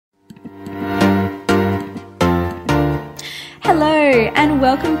and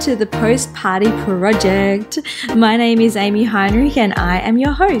welcome to the Post-Party Project. My name is Amy Heinrich and I am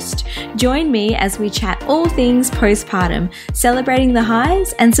your host. Join me as we chat all things postpartum, celebrating the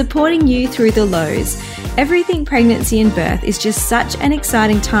highs and supporting you through the lows. Everything pregnancy and birth is just such an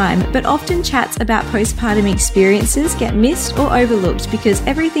exciting time, but often chats about postpartum experiences get missed or overlooked because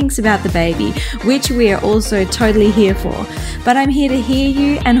everything's about the baby, which we are also totally here for. But I'm here to hear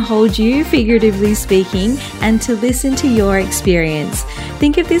you and hold you, figuratively speaking, and to listen to your experience.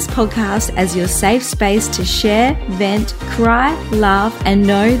 Think of this podcast as your safe space to share, vent, cry, laugh, and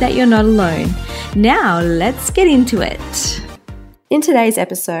know that you're not alone. Now, let's get into it. In today's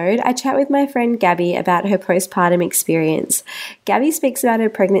episode, I chat with my friend Gabby about her postpartum experience. Gabby speaks about her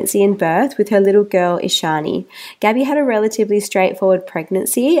pregnancy and birth with her little girl Ishani. Gabby had a relatively straightforward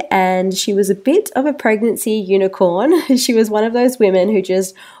pregnancy and she was a bit of a pregnancy unicorn. She was one of those women who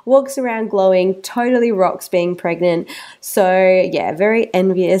just walks around glowing, totally rocks being pregnant. So yeah, very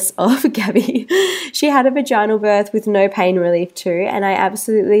envious of Gabby. She had a vaginal birth with no pain relief too, and I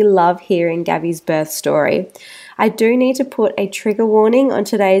absolutely love hearing Gabby's birth story. I do need to put a trigger warning on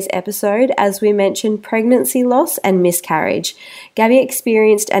today's episode as we mention pregnancy loss and miscarriage. Gabby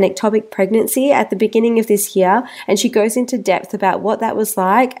experienced an ectopic pregnancy at the beginning of this year, and she goes into depth about what that was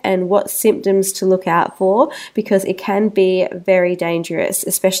like and what symptoms to look out for, because it can be very dangerous,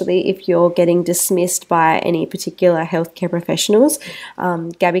 especially if you're getting dismissed by any particular healthcare professionals.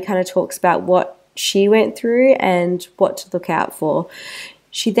 Gabby kind of talks about what she went through and what to look out for.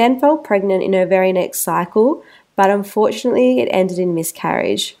 She then fell pregnant in her very next cycle, but unfortunately it ended in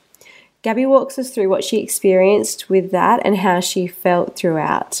miscarriage. Gabby walks us through what she experienced with that and how she felt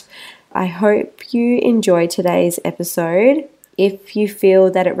throughout. I hope you enjoy today's episode. If you feel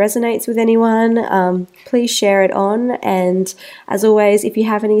that it resonates with anyone, please share it on. And as always, if you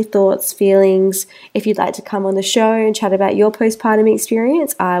have any thoughts, feelings, if you'd like to come on the show and chat about your postpartum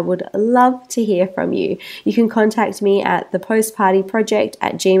experience, I would love to hear from you. You can contact me at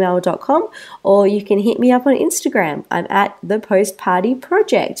thepostpartyproject@gmail.com, or you can hit me up on Instagram. I'm at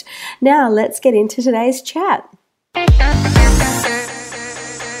thepostpartyproject. Now let's get into today's chat.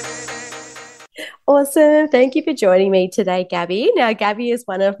 Awesome. Thank you for joining me today, Gabby. Now, Gabby is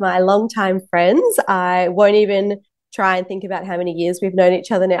one of my longtime friends. I won't even try and think about how many years we've known each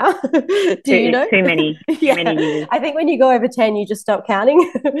other now. Do you know? Too many. Yeah. Too many years. I think when you go over 10, you just stop counting.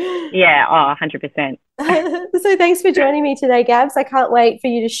 Yeah, 100%. So thanks for joining me today, Gabs. I can't wait for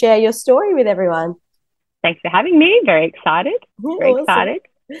you to share your story with everyone. Thanks for having me. Very excited. Very Awesome. Excited.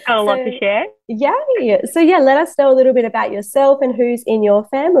 Got a lot to share. Yeah. So, let us know a little bit about yourself and who's in your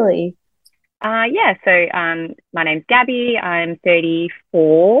family. My name's Gabby. I'm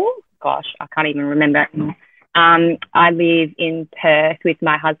 34. Gosh, I can't even remember. I live in Perth with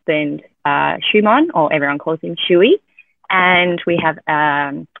my husband, Shumon, or everyone calls him Shui. And we have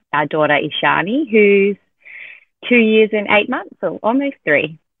our daughter, Ishani, who's 2 years and 8 months, so almost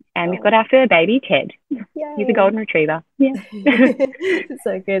 3. And we've got our fur baby, Ted. Yay. He's a golden retriever. Yeah.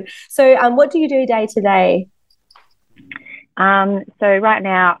 So good. So what do you do day to day? So right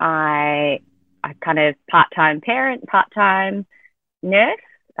now I kind of part-time parent, part-time nurse,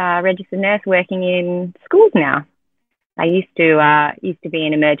 registered nurse working in schools now. I used to be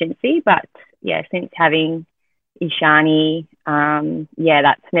in emergency, but yeah, since having Ishani,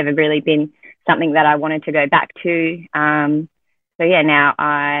 that's never really been something that I wanted to go back to. Now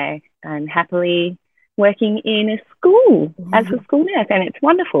I'm happily working in a school as a school nurse, and it's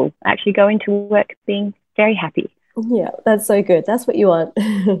wonderful actually going to work being very happy. Yeah, that's so good. That's what you want.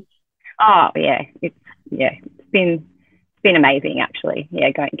 Oh yeah, it's been amazing actually. Yeah,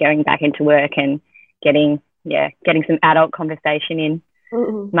 going back into work and getting some adult conversation in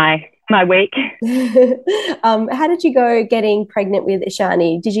my week. How did you go getting pregnant with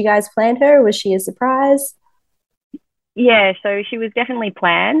Ishani? Did you guys plan her, or was she a surprise? Yeah, so she was definitely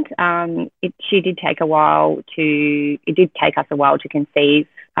planned. It did take us a while to conceive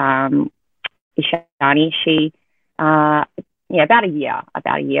Ishani. She about a year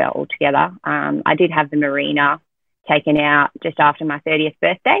altogether. I did have the Marina taken out just after my 30th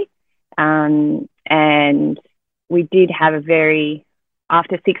birthday. And we did have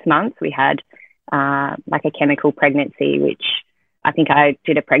after 6 months, we had like a chemical pregnancy, which I think I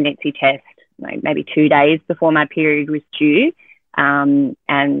did a pregnancy test maybe 2 days before my period was due. And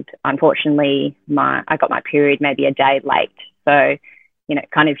unfortunately, I got my period maybe a day late. So,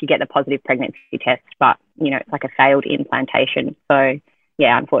 kind of you get the positive pregnancy test, but, it's like a failed implantation. So,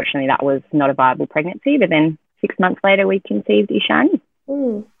 yeah, unfortunately, that was not a viable pregnancy. But then 6 months later, we conceived Ishani.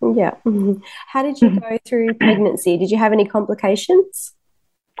 Yeah. How did you go through pregnancy? Did you have any complications?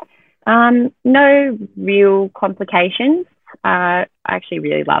 No real complications. I actually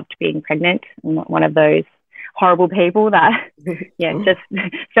really loved being pregnant. I'm not one of those horrible people that, just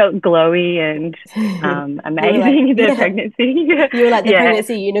felt glowy and amazing in their pregnancy. You were like the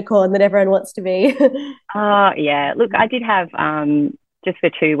pregnancy unicorn that everyone wants to be. Yeah. Look, I did have just for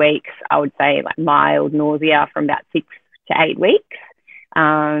 2 weeks, I would say like mild nausea from about 6 to 8 weeks.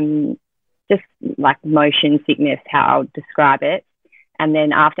 Just like motion sickness, how I would describe it. And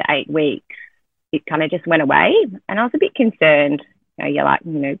then after 8 weeks, it kind of just went away. And I was a bit concerned. You're like,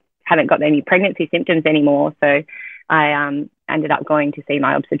 haven't got any pregnancy symptoms anymore. So I ended up going to see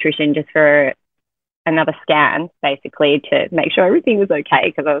my obstetrician just for another scan, basically, to make sure everything was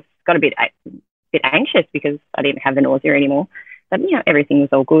okay, because I got a bit anxious because I didn't have the nausea anymore. But, everything was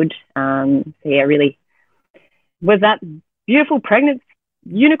all good. So, yeah, really was that beautiful pregnant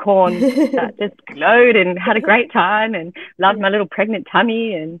unicorn that just glowed and had a great time and loved my little pregnant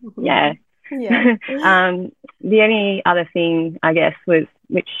tummy. And, the only other thing, I guess, was,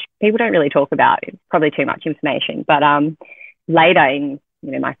 which people don't really talk about, it's probably too much information, but later in,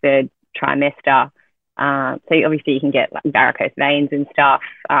 my 3rd trimester, so obviously you can get like varicose veins and stuff.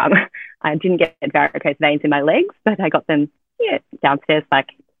 I didn't get varicose veins in my legs, but I got them downstairs, like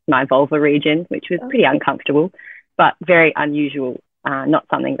my vulva region, which was pretty uncomfortable, but very unusual. Not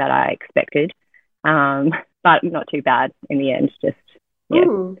something that I expected, but not too bad in the end. Just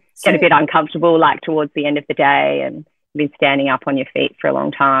get a bit uncomfortable, like towards the end of the day, and been standing up on your feet for a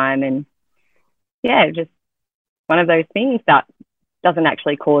long time, and just one of those things that doesn't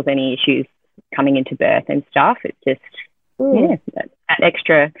actually cause any issues coming into birth and stuff. It's just that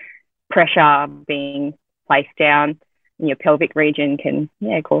extra pressure being placed down in your pelvic region can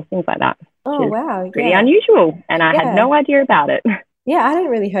cause things like that. Oh wow, pretty unusual, and I had no idea about it. Yeah, I hadn't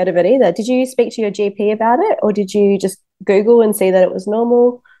really heard of it either. Did you speak to your GP about it, or did you just Google and see that it was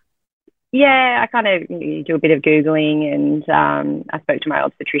normal? Yeah, I kind of do a bit of Googling, and I spoke to my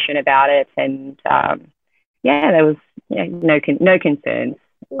obstetrician about it, and there was no concerns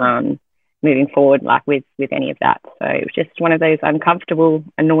moving forward, like with any of that. So it was just one of those uncomfortable,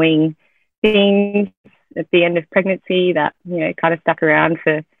 annoying things at the end of pregnancy that kind of stuck around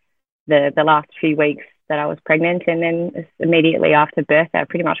for the last few weeks that I was pregnant, and then immediately after birth, they're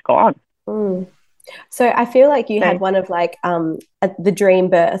pretty much gone. So I feel like you had one of like the dream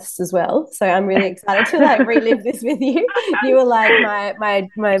births as well. So I'm really excited to like relive this with you. You were like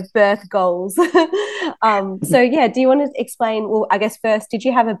my birth goals. So yeah, do you want to explain? Well, I guess first, did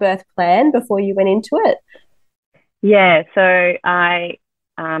you have a birth plan before you went into it? Yeah. So my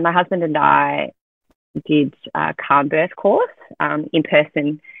husband and I did a calm birth course in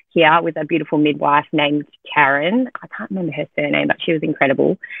person here with a beautiful midwife named Karen. I can't remember her surname, but she was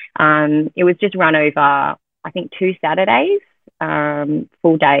incredible. It was just run over, I think, 2 Saturdays,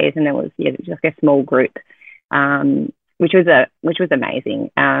 full days, and there was just a small group, which was amazing.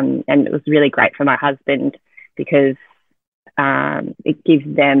 And it was really great for my husband because it gives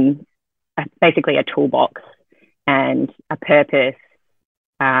them basically a toolbox and a purpose,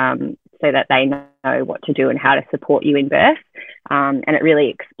 so that they know what to do and how to support you in birth. And it really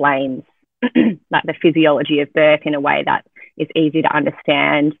explains like the physiology of birth in a way that is easy to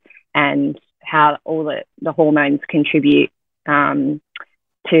understand, and how all the hormones contribute to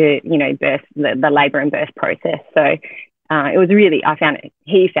birth, the labor and birth process. So it was really,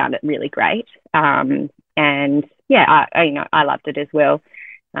 he found it really great, and I loved it as well.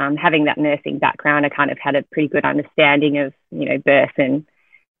 Having that nursing background, I kind of had a pretty good understanding of birth and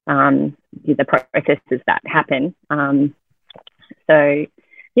the processes that happen.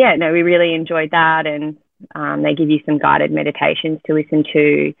 We really enjoyed that, and they give you some guided meditations to listen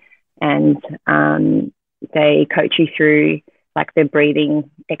to, and they coach you through like the breathing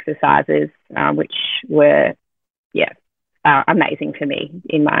exercises, which were amazing for me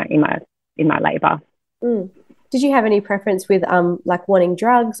in my labor. Did you have any preference with like wanting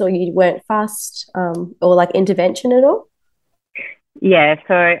drugs, or you weren't fussed, or like intervention at all? Yeah,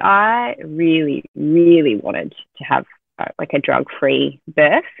 so I really, really wanted to have like a drug-free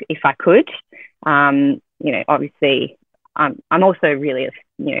birth if I could. Obviously, I'm also really,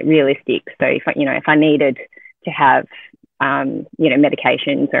 realistic. So if I needed to have,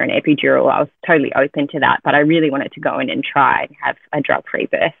 medications or an epidural, I was totally open to that. But I really wanted to go in and try and have a drug-free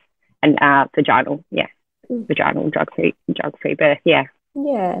birth and vaginal drug-free birth. Yeah.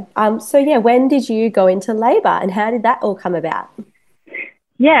 Yeah. When did you go into labour, and how did that all come about?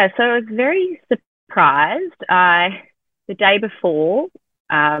 Yeah, so I was very surprised. The day before,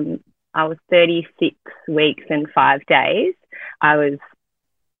 I was 36 weeks and 5 days. I was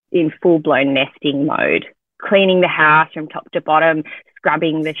in full-blown nesting mode, cleaning the house from top to bottom,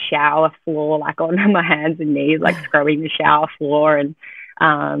 scrubbing the shower floor, like on my hands and knees, like scrubbing the shower floor. And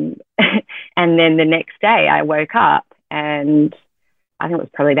and then the next day I woke up and I think it was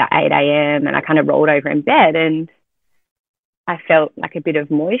probably about 8 a.m. and I kind of rolled over in bed and I felt like a bit of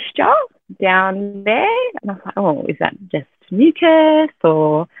moisture down there. And I was like, oh, is that just mucus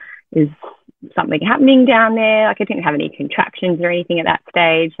or is something happening down there? Like I didn't have any contractions or anything at that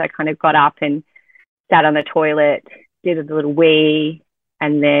stage. So I kind of got up and sat on the toilet, did a little wee,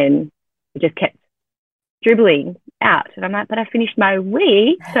 and then it just kept dribbling out. And I'm like, but I finished my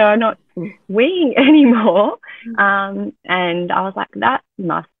wee, so I'm not weeing anymore. And I was like, that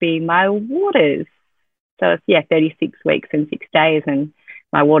must be my waters. So it's, 36 weeks and 6 days, and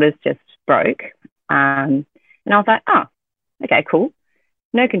my waters just broke. And I was like, oh, okay, cool.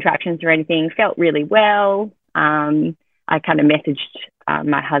 No contractions or anything, felt really well. I kind of messaged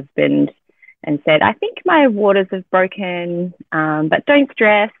my husband and said, I think my waters have broken, but don't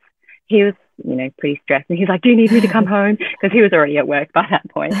stress. He was, pretty stressed. And he's like, do you need me to come home? Because he was already at work by that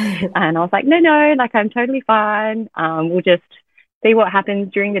point. And I was like, no, like I'm totally fine. We'll just see what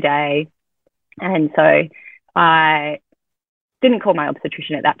happens during the day. And so I didn't call my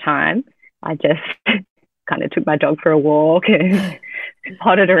obstetrician at that time. I just kind of took my dog for a walk and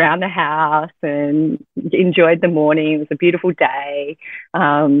potted around the house and enjoyed the morning. It was a beautiful day.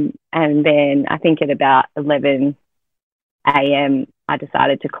 And then I think at about 11 a.m., I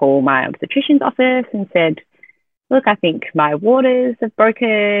decided to call my obstetrician's office and said, look, I think my waters have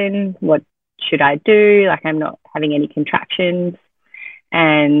broken. What should I do? Like, I'm not having any contractions.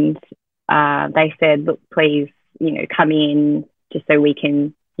 And they said, look, please, come in just so we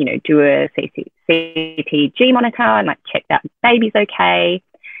can, do a CTG monitor and like check that baby's okay.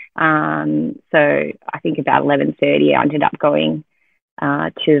 So I think about 11:30, I ended up going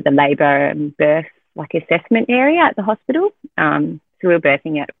to the labour and birth like assessment area at the hospital. So we were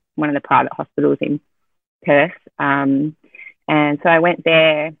birthing at one of the private hospitals in Perth. And so I went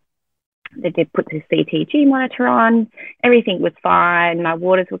there. They did put the CTG monitor on. Everything was fine. My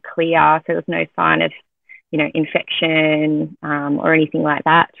waters were clear, so there was no sign of, infection or anything like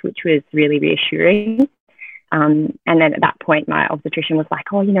that, which was really reassuring. And then at that point, my obstetrician was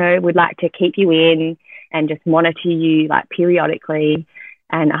like, oh, we'd like to keep you in and just monitor you like periodically.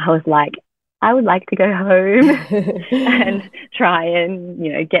 And I was like, I would like to go home and try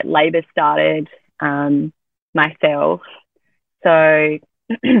and, get labour started myself. So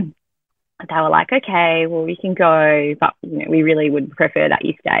they were like, okay, well, you can go, but, we really would prefer that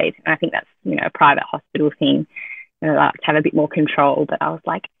you stayed. And I think that's, a private hospital thing. I like to have a bit more control. But I was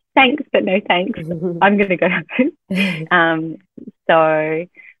like, thanks, but no thanks. I'm going to go home. So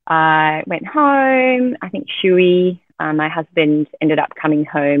I went home. I think Shuey, my husband, ended up coming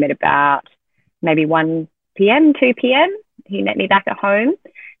home at about maybe 1 p.m., 2 p.m. He met me back at home.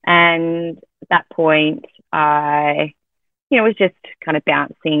 And at that point, I was just kind of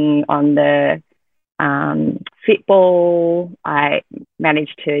bouncing on the fit ball. I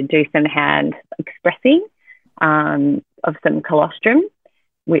managed to do some hand expressing of some colostrum,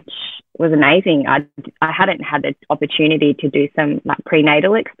 which was amazing. I hadn't had the opportunity to do some like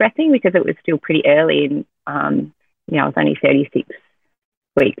prenatal expressing because it was still pretty early and, I was only 36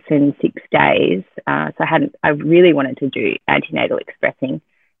 weeks and 6 days. So I really wanted to do antenatal expressing.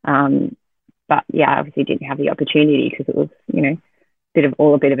 But yeah, I obviously didn't have the opportunity because it was,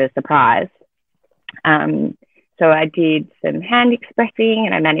 a bit of a surprise. So I did some hand expressing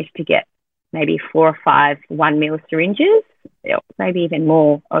and I managed to get maybe 4 or 5 1 mil syringes, maybe even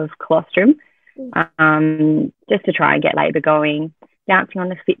more of colostrum, just to try and get labour going. Bouncing on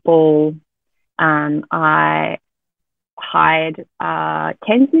the fit ball, I hired a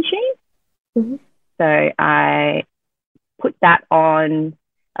TENS machine. Mm-hmm. So I put that on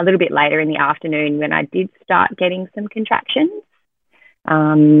a little bit later in the afternoon when I did start getting some contractions.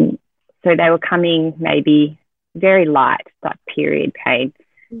 So they were coming maybe very light, like period pain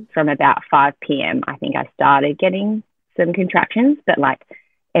from about 5 p.m. I think I started getting some contractions, but like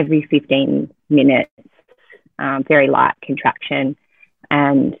every 15 minutes, very light contraction.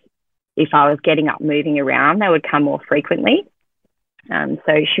 And if I was getting up, moving around, they would come more frequently. So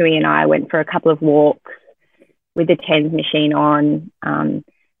Shuey and I went for a couple of walks with the TENS machine on.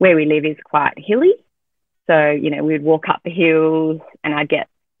 Where we live is quite hilly. So, we'd walk up the hills and I'd get,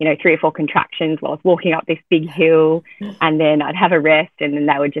 3 or 4 contractions while I was walking up this big hill, and then I'd have a rest and then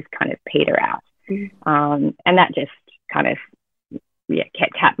they would just kind of peter out. And that just kind of,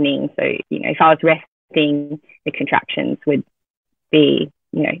 kept happening. So, if I was resting, the contractions would be,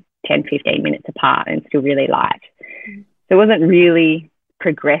 10, 15 minutes apart and still really light. So it wasn't really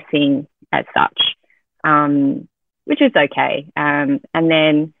progressing as such. which is okay. And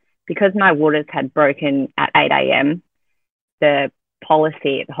then because my waters had broken at 8 a.m., the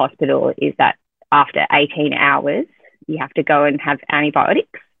policy at the hospital is that after 18 hours, you have to go and have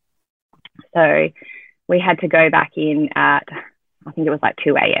antibiotics. So we had to go back in at, I think it was like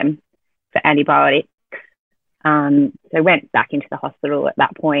 2 a.m. for antibiotics. So went back into the hospital at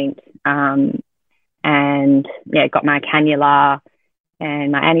that point, and yeah, got my cannula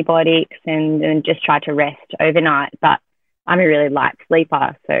and my antibiotics, and just tried to rest overnight. But I'm a really light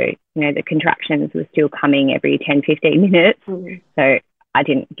sleeper, so the contractions were still coming every 10, 15 minutes. So I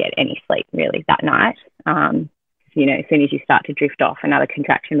didn't get any sleep really that night. As soon as you start to drift off, another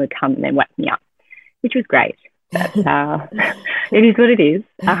contraction would come and then wake me up, which was great. But it is what it is.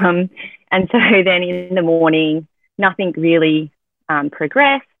 And so then in the morning, nothing really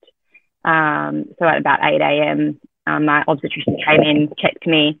progressed. So at about 8 a.m., my obstetrician came in, checked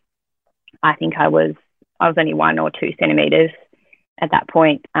me. I think I was only 1 or 2 centimeters at that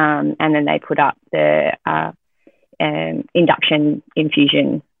point. And then they put up the induction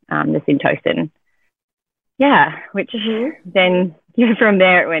infusion, the Syntocin. Yeah, which then from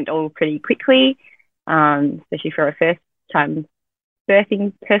there it went all pretty quickly, especially for a first-time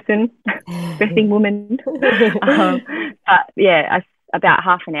birthing woman. But yeah, about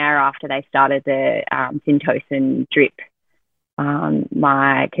half an hour after they started the Syntocin drip,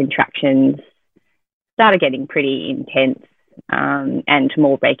 my contractions started getting pretty intense and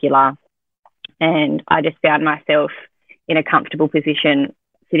more regular. And I just found myself in a comfortable position,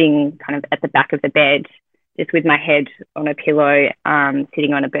 sitting kind of at the back of the bed, just with my head on a pillow,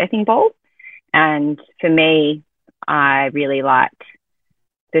 sitting on a birthing ball. And for me, I really liked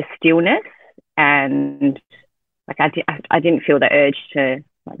the stillness, and I didn't feel the urge to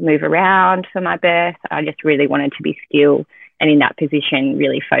move around for my birth. I just really wanted to be still, and in that position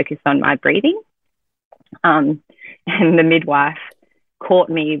really focus on my breathing. And the midwife caught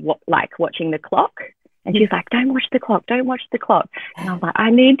me watching the clock, and she's like, don't watch the clock, and I was like, I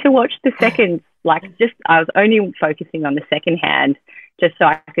need to watch the seconds. I was only focusing on the second hand, just so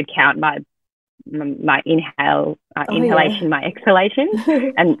I could count my inhalation, my exhalation.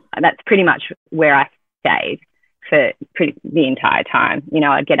 And that's pretty much where I stayed for the entire time.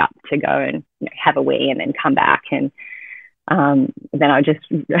 I'd get up to go and have a wee and then come back, and then I just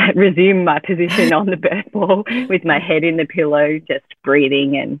resume my position on the birth ball with my head in the pillow, just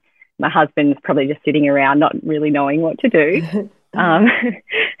breathing, and my husband's probably just sitting around not really knowing what to do.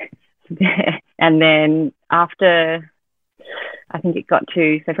 And then after, I think it got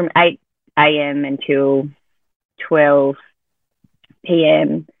to, so from 8 a.m. until 12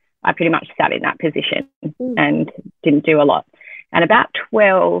 p.m., I pretty much sat in that position and didn't do a lot. And about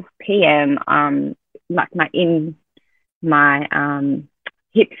 12 p.m., my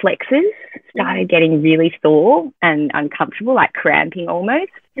hip flexors started getting really sore and uncomfortable, like cramping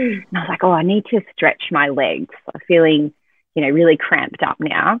almost. And I was like, I need to stretch my legs. I'm feeling, really cramped up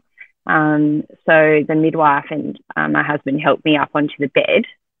now. So the midwife and my husband helped me up onto the bed,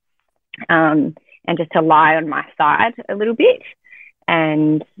 and just to lie on my side a little bit.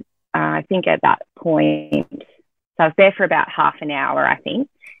 And I think at that point, so I was there for about half an hour, I think,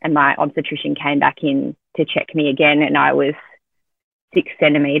 and my obstetrician came back in to check me again, and I was 6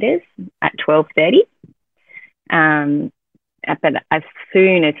 centimeters at 12:30. But as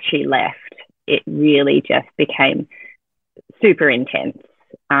soon as she left, it really just became super intense.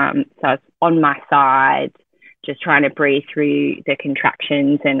 So I was on my side, just trying to breathe through the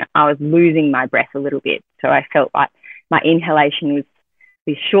contractions, and I was losing my breath a little bit. So I felt like my inhalation was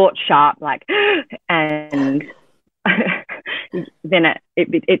this short, sharp, and then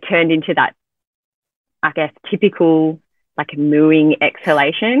it turned into that, I guess, typical mooing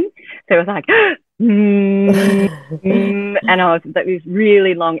exhalation. So it was like, and I was that was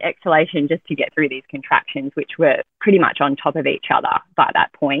really long exhalation just to get through these contractions, which were pretty much on top of each other by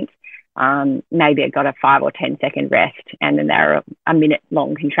that point. Maybe I got a 5 or 10 second rest, and then they were a minute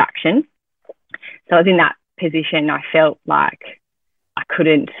long contraction. So I was in that position. I felt like I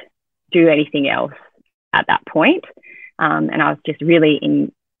couldn't do anything else at that point. And I was just really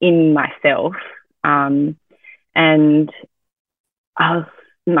in myself. And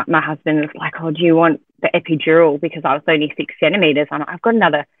my husband was like, do you want the epidural? Because I was only 6 centimeters. I've got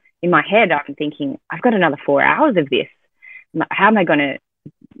another, in my head, I'm thinking, I've got another 4 hours of this. How am I going to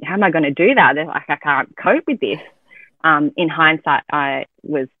do that? I can't cope with this. In hindsight, I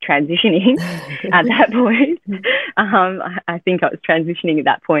was transitioning at that point. I think I was transitioning at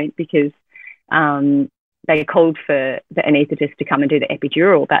that point because they called for the anaesthetist to come and do the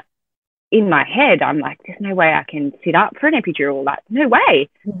epidural. But in my head, I'm like, there's no way I can sit up for an epidural. Like, no way.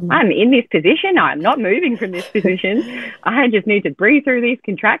 I'm in this position. I'm not moving from this position. I just need to breathe through these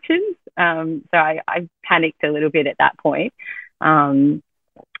contractions. So I panicked a little bit at that point.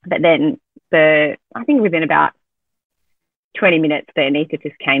 But then I think within about 20 minutes, the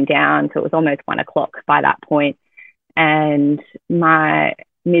anaesthetist came down. So it was almost 1 o'clock by that point. And my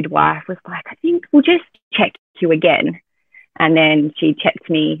midwife was like, I think we'll just check you again. And then she checked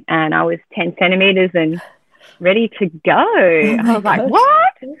me and I was 10 centimeters and ready to go. I was like,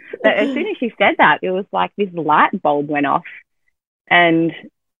 what? But as soon as she said that, it was like this light bulb went off and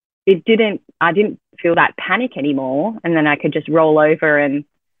I didn't feel that panic anymore. And then I could just roll over and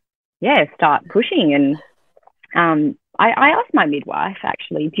start pushing. And I asked my midwife,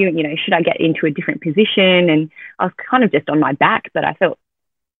 actually, should I get into a different position? And I was kind of just on my back, but I felt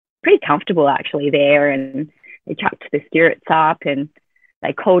pretty comfortable actually there. And they chucked the stirrups up and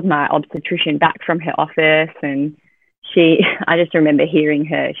they called my obstetrician back from her office. And I just remember hearing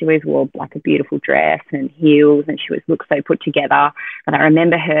her. She always wore like a beautiful dress and heels, and she looked so put together. And I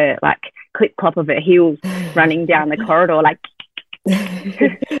remember her like clip clop of her heels running down the corridor, like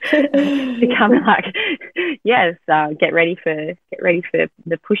become like, yes, get ready for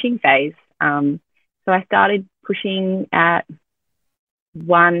the pushing phase. So I started pushing at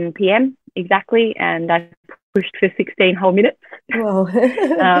 1 p.m. exactly, and I pushed for 16 whole minutes. Whoa.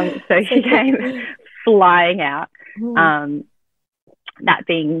 So she came flying out. That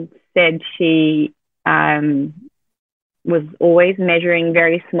being said, she was always measuring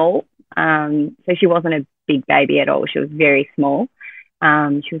very small. So she wasn't a big baby at all. She was very small.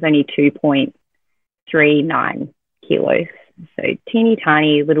 She was only 2.39 kilos. So teeny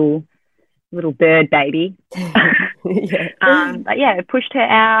tiny little bird baby. But yeah, it pushed her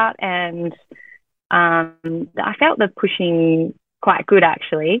out, and I felt the pushing quite good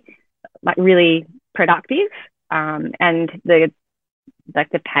actually, like really productive. And the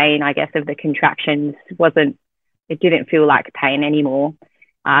pain, I guess, of the contractions it didn't feel like pain anymore.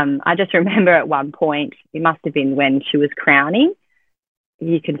 I just remember at one point, it must have been when she was crowning,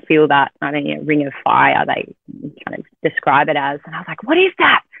 you can feel that, ring of fire, they kind of describe it as. And I was like, what is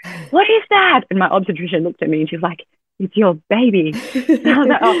that? What is that? And my obstetrician looked at me and she's like, it's your baby. And I was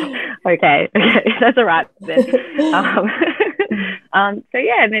like, oh, okay, that's all right then. So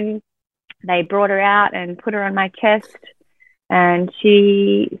yeah, and then they brought her out and put her on my chest, and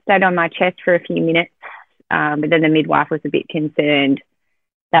she stayed on my chest for a few minutes. But then the midwife was a bit concerned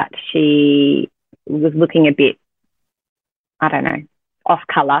that she was looking a bit, I don't know, off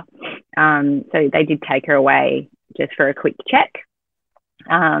colour. So they did take her away just for a quick check.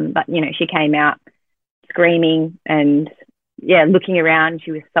 But, she came out screaming and, looking around.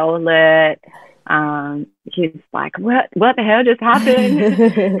 She was so alert. She was like, what the hell just happened?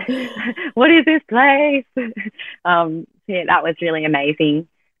 What is this place? That was really amazing.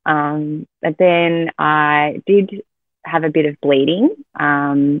 But then I did have a bit of bleeding.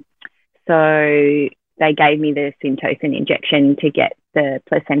 So they gave me the Syntocin injection to get the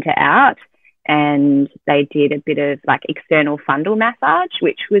placenta out, and they did a bit of like external fundal massage,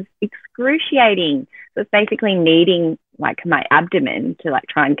 which was excruciating. So it's basically kneading like my abdomen to like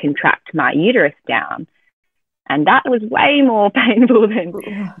try and contract my uterus down. And that was way more painful than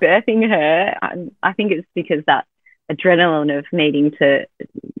birthing her. I think it's because that adrenaline of needing to,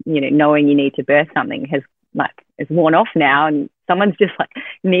 knowing you need to birth something has worn off now, and someone's just like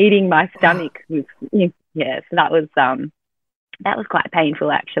kneading my stomach with, so that was quite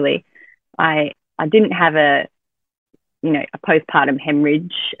painful actually. I didn't have a postpartum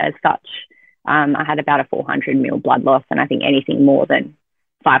hemorrhage as such. I had about a 400 mil blood loss, and I think anything more than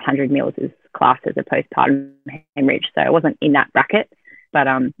 500 mils is classed as a postpartum hemorrhage. So I wasn't in that bracket, but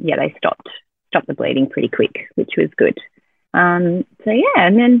they stopped the bleeding pretty quick, which was good. And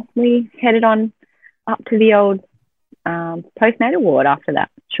then we headed on up to the old postnatal ward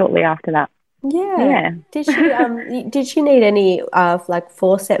shortly after that. Yeah. Did she need any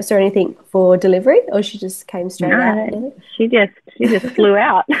forceps or anything for delivery, or she just came straight out? She just flew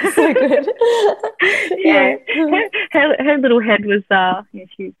out. So good. Yeah. Her little head was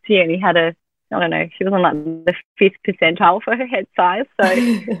she only had she was on like the 5th percentile for her head size. So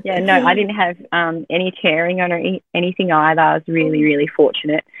I didn't have any tearing on her anything either. I was really, really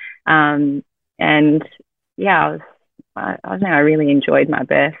fortunate. I really enjoyed my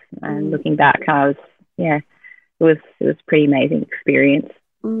birth, and looking back, it was a pretty amazing experience.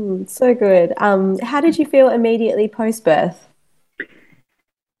 So good. How did you feel immediately post-birth?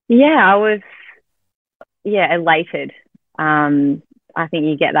 I was elated. I think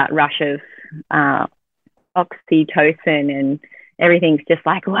you get that rush of oxytocin everything's just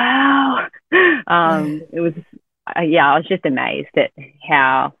like, wow. It was, I was just amazed at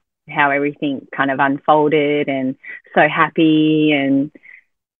how everything kind of unfolded, and so happy. And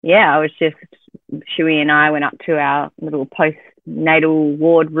yeah, I was just, Shui and I went up to our little postnatal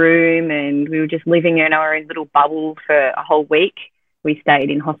ward room, and we were just living in our own little bubble for a whole week. We stayed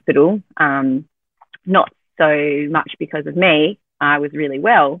in hospital, not so much because of me. I was really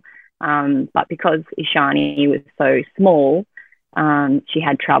well, but because Ishani was so small, she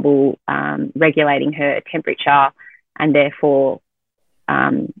had trouble regulating her temperature, and therefore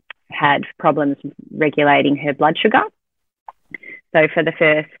had problems regulating her blood sugar. So for the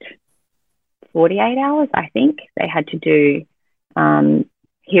first 48 hours, I think, they had to do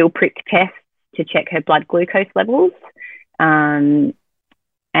heel prick tests to check her blood glucose levels.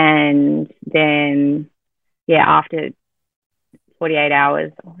 And then, yeah, after 48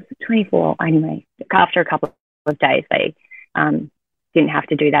 hours, or was it 24? Anyway, after a couple of days, they didn't have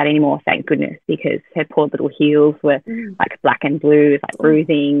to do that anymore, thank goodness, because her poor little heels were like black and blue, like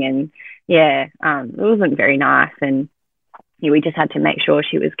bruising. And yeah, it wasn't very nice. And yeah, we just had to make sure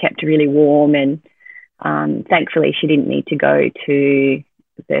she was kept really warm. And thankfully, she didn't need to go to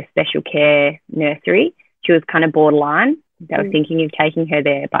the special care nursery. She was kind of borderline. They were thinking of taking her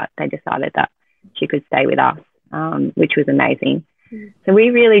there, but they decided that she could stay with us, which was amazing. So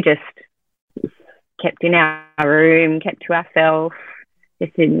we really just kept in our room, kept to ourselves,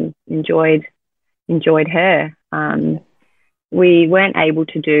 just enjoyed her. We weren't able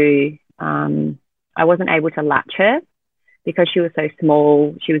to do, I wasn't able to latch her because she was so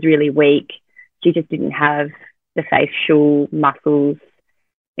small. She was really weak. She just didn't have the facial muscles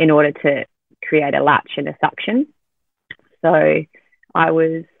in order to create a latch and a suction. So I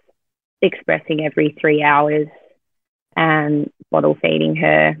was expressing every 3 hours and bottle feeding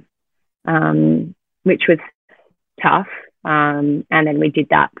her, which was tough. And then we did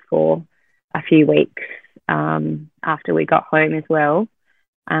that for a few weeks after we got home as well.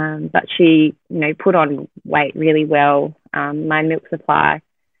 But she, put on weight really well. My milk supply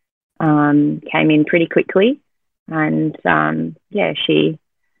came in pretty quickly, and she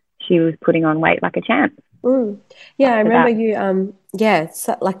was putting on weight like a champ. Yeah, I remember you.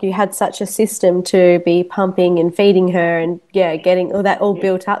 Like you had such a system to be pumping and feeding her, and getting all that all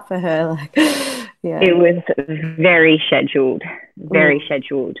built up for her. Like, yeah, it was very scheduled, very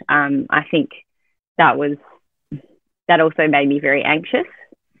scheduled. I think that also made me very anxious.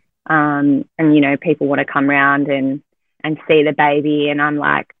 And people want to come around and see the baby, and I'm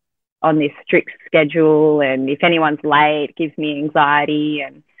like on this strict schedule, and if anyone's late, it gives me anxiety.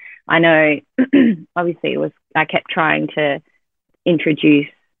 And I know, obviously, I kept trying to introduce,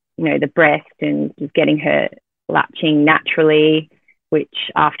 the breast and just getting her latching naturally, which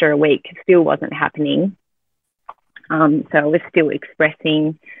after a week still wasn't happening. So I was still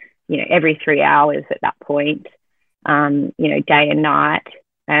expressing, every 3 hours at that point, day and night.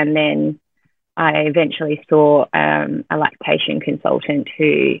 And then I eventually saw a lactation consultant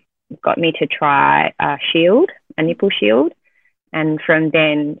who got me to try a nipple shield. And from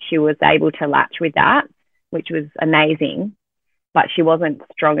then she was able to latch with that, which was amazing. But she wasn't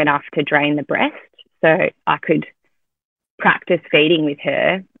strong enough to drain the breast. So I could practice feeding with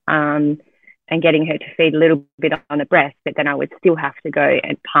her and getting her to feed a little bit on the breast, but then I would still have to go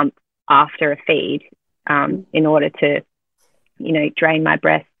and pump after a feed in order to, drain my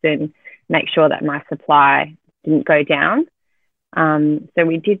breasts and make sure that my supply didn't go down. So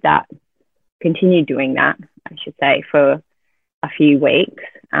we did that, continued doing that, I should say, for a few weeks.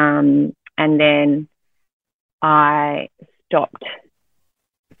 And then I stopped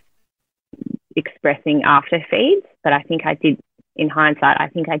expressing after feeds, but I think I did, in hindsight, I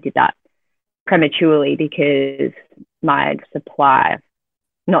think I did that prematurely because my supply,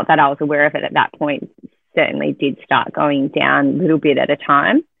 not that I was aware of it at that point, certainly did start going down a little bit at a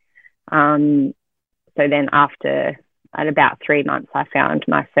time. So then at about 3 months, I found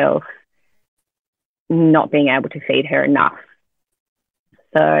myself not being able to feed her enough.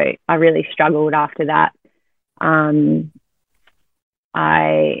 So I really struggled after that. I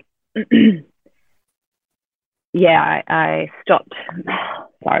stopped.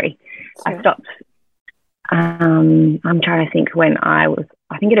 Sorry. I stopped. I'm trying to think when I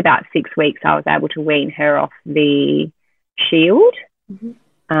think at about 6 weeks, I was able to wean her off the shield,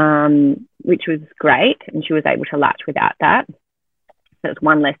 which was great. And she was able to latch without that. So it's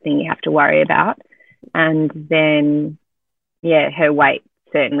one less thing you have to worry about. And then, her weight,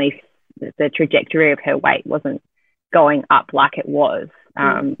 certainly the trajectory of her weight wasn't going up like it was.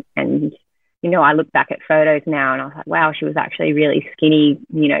 And, I look back at photos now and I was like, wow, she was actually really skinny,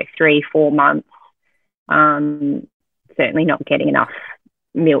 3-4 months. certainly not getting enough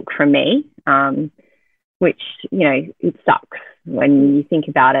milk from me, which, it sucks when you think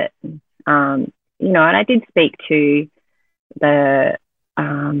about it. And I did speak to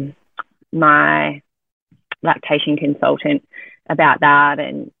my lactation consultant about that,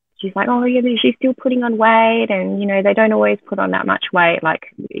 and she's like, oh yeah, but she's still putting on weight, and they don't always put on that much weight,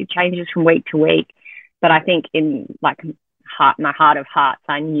 like it changes from week to week. But I think in my heart of hearts,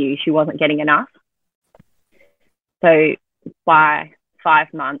 I knew she wasn't getting enough. So by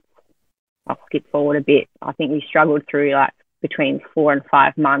 5 months, I'll skip forward a bit, I think we struggled through like between 4 and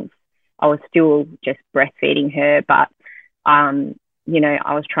 5 months. I was still just breastfeeding her, but I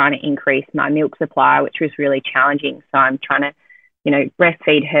was trying to increase my milk supply, which was really challenging. So I'm trying to,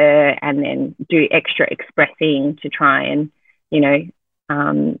 breastfeed her and then do extra expressing to try and,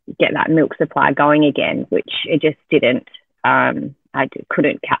 get that milk supply going again, which it just didn't. I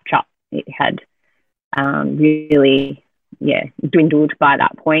couldn't catch up. It had really, dwindled by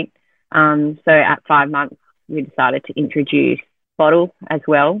that point. So at 5 months, we decided to introduce bottle as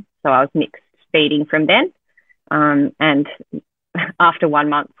well. So I was mixed feeding from then. And after 1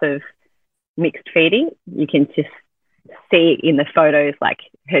 month of mixed feeding, you can just see in the photos, like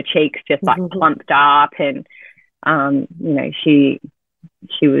her cheeks just like plumped up, and she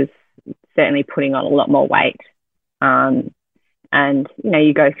was certainly putting on a lot more weight. And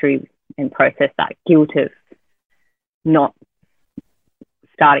you go through and process that guilt of not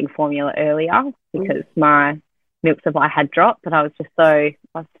starting formula earlier because my milk supply had dropped, but I was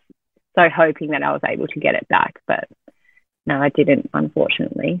so hoping that I was able to get it back, but no, I didn't,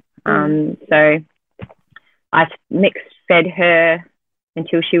 unfortunately. So I mixed fed her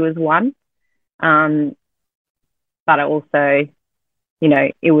until she was 1. But I also,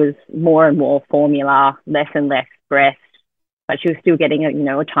 it was more and more formula, less and less breast, but she was still getting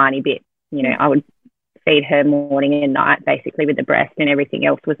a tiny bit. I would feed her morning and night basically with the breast, and everything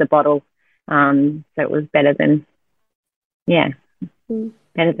else was a bottle. So it was better than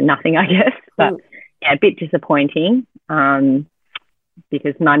nothing, I guess. But a bit disappointing,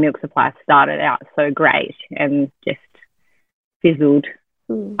 because my milk supply started out so great and just fizzled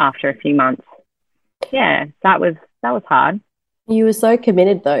after a few months. Yeah, that was hard. You were so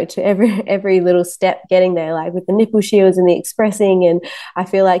committed though to every little step getting there, like with the nipple shields and the expressing, and I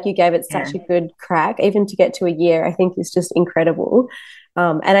feel like you gave it such a good crack. Even to get to a year, I think is just incredible.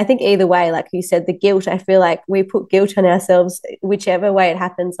 And I think either way, like you said, the guilt, I feel like we put guilt on ourselves whichever way it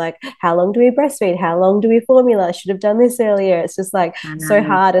happens. Like, how long do we breastfeed? How long do we formula? I should have done this earlier. It's just like so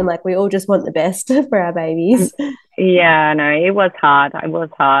hard, and like we all just want the best for our babies. Yeah, no, it was hard. It was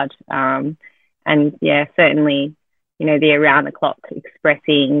hard. And certainly, the around the clock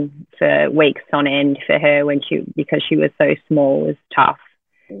expressing for weeks on end for her because she was so small was tough.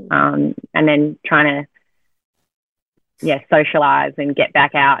 And then trying to socialize and get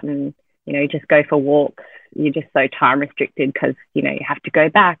back out and just go for walks. You're just so time restricted because you have to go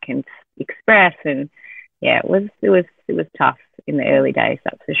back and express, and it was tough in the early days,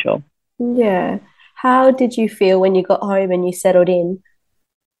 that's for sure. Yeah. How did you feel when you got home and you settled in?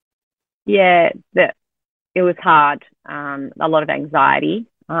 It was hard. A lot of anxiety.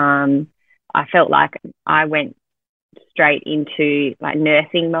 I felt like I went straight into like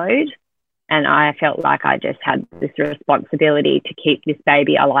nursing mode, and I felt like I just had this responsibility to keep this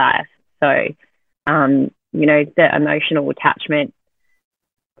baby alive. So, the emotional attachment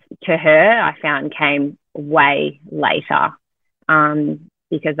to her, I found, came way later,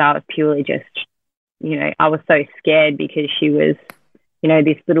 because I was purely just, I was so scared because she was,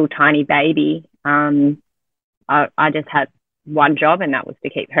 this little tiny baby. I just had one job, and that was to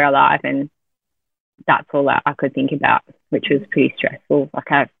keep her alive, and that's all that I could think about, which was pretty stressful.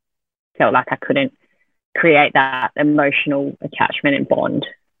 Like I felt like I couldn't create that emotional attachment and bond.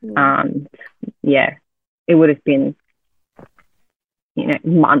 It would have been,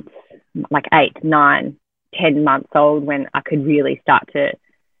 months, like 8, 9, 10 months old when I could really start to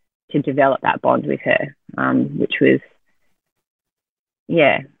develop that bond with her, which was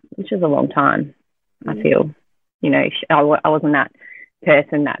a long time, I feel. I wasn't that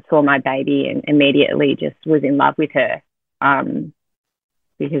person that saw my baby and immediately just was in love with her,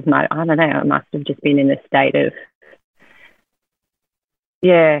 because I don't know, I must have just been in a state of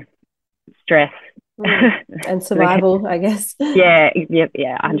stress and survival, I guess.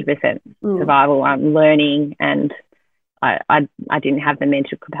 100% survival. Learning, and I didn't have the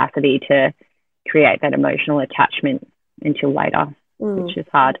mental capacity to create that emotional attachment until later, which is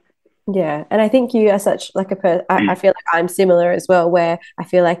hard. Yeah, and I think you are such like I feel like I'm similar as well, where I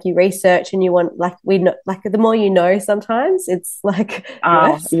feel like you research and you want like we know like the more you know, sometimes it's like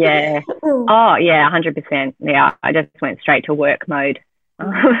Oh, worse. yeah. Oh, yeah, 100%. Yeah, I just went straight to work mode.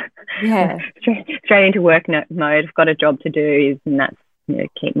 Yeah. Straight into work mode. I've got a job to do, and that's,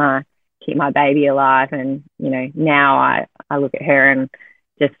 keep my baby alive. And now I look at her and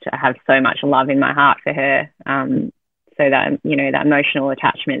just have so much love in my heart for her. So that that emotional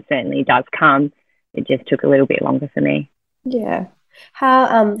attachment certainly does come. It just took a little bit longer for me. Yeah.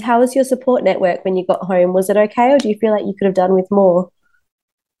 How was your support network when you got home? Was it okay, or do you feel like you could have done with more?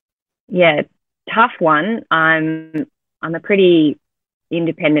 Yeah, tough one. I'm a pretty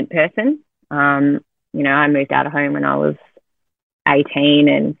independent person. I moved out of home when I was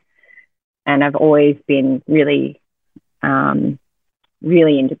 18, and I've always been really,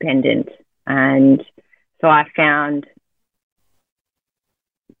 really independent. And so I found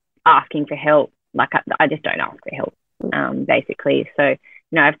asking for help, like I just don't ask for help, basically. So, I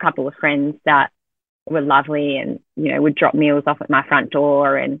have a couple of friends that were lovely and, would drop meals off at my front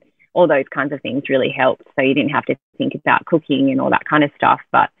door, and all those kinds of things really helped. So you didn't have to think about cooking and all that kind of stuff.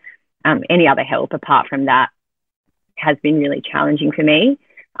 But any other help apart from that has been really challenging for me,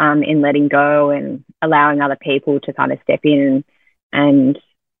 in letting go and allowing other people to kind of step in, and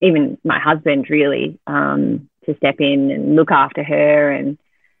even my husband really, to step in and look after her. And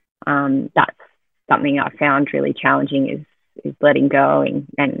that's something I found really challenging, is letting go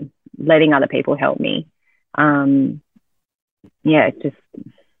and letting other people help me. It's just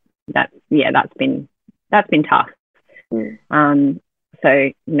that's been tough.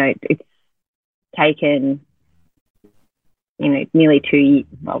 So it's taken nearly 2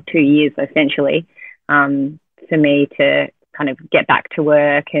 years essentially, for me to kind of get back to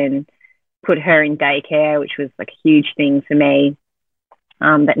work and put her in daycare, which was like a huge thing for me.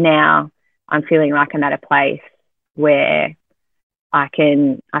 But now I'm feeling like I'm at a place where I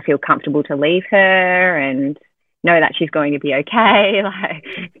feel comfortable to leave her and know that she's going to be okay. Like,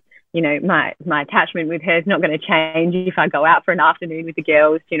 my attachment with her is not going to change if I go out for an afternoon with the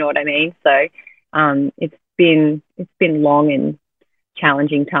girls. Do you know what I mean? So, it's been long and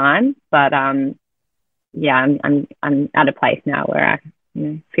challenging time, but I'm at a place now where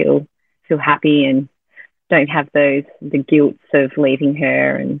I feel happy and don't have the guilt of leaving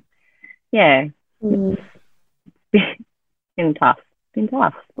her. And it's been tough. Been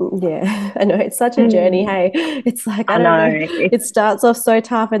tough. Yeah, I know it's such a journey. Hey, it's like I don't know. It starts off so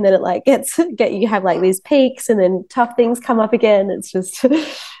tough, and then it like you have like these peaks, and then tough things come up again. It's just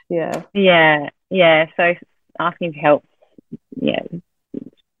yeah. So asking for help,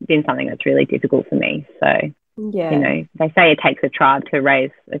 been something that's really difficult for me. So they say it takes a tribe to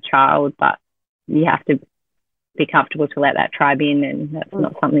raise a child, but you have to be comfortable to let that tribe in, and that's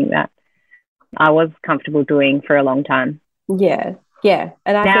not something that I was comfortable doing for a long time. Yeah,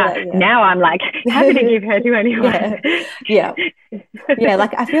 and I feel like now I'm like happy to give her to anyone. Yeah.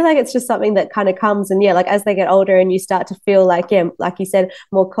 Like I feel like it's just something that kind of comes, and like as they get older and you start to feel like like you said,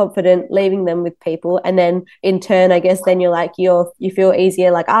 more confident leaving them with people, and then in turn I guess then you're like you feel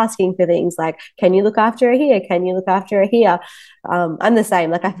easier like asking for things like, can you look after her here, can you look after her here? I'm the same.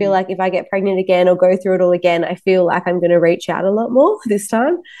 Like I feel like if I get pregnant again or go through it all again, I feel like I'm going to reach out a lot more this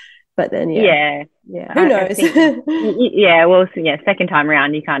time. But then who knows? Second time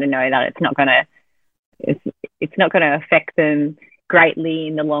around you kind of know that it's not gonna affect them greatly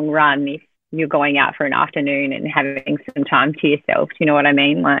in the long run if you're going out for an afternoon and having some time to yourself. Do you know what I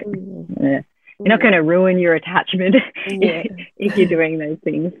mean? Like you're not going to ruin your attachment if you're doing those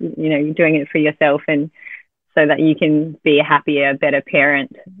things. You're doing it for yourself, and so that you can be a happier, better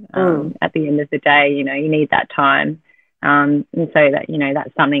parent. At the end of the day, you need that time. And so that,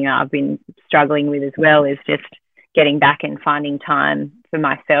 that's something that I've been struggling with as well, is just getting back and finding time for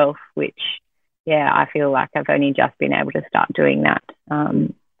myself, which, I feel like I've only just been able to start doing that.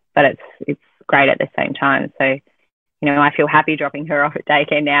 But it's great at the same time. So, I feel happy dropping her off at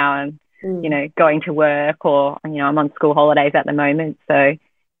daycare now and, going to work, or, I'm on school holidays at the moment. So,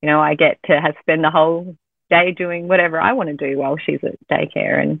 I get to spend the whole day doing whatever I want to do while she's at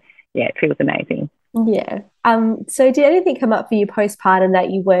daycare. And it feels amazing. Yeah. So did anything come up for you postpartum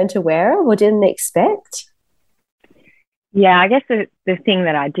that you weren't aware of or didn't expect? Yeah, I guess the thing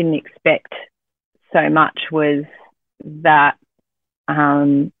that I didn't expect so much was that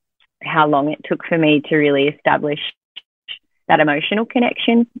how long it took for me to really establish that emotional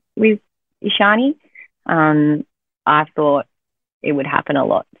connection with Ishani. I thought it would happen a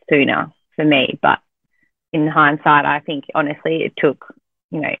lot sooner for me, but in hindsight, I think honestly it took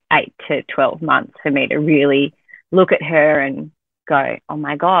 8 to 12 months for me to really look at her and go, oh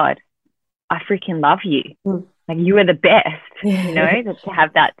my God, I freaking love you. Mm. Like, you are the best, you know, to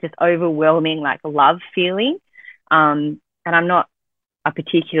have that just overwhelming, like, love feeling. And I'm not a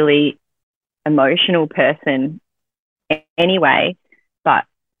particularly emotional person anyway, but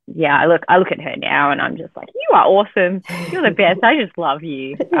yeah, I look at her now and I'm just like, you are awesome. You're the best. I just love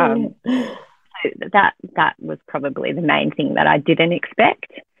you. So that was probably the main thing that I didn't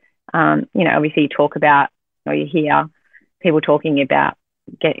expect. You know, obviously you talk about, or you hear people talking about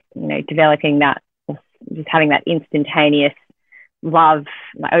developing that, just having that instantaneous love,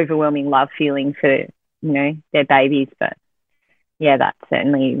 like overwhelming love feeling for, you know, their babies. But yeah, that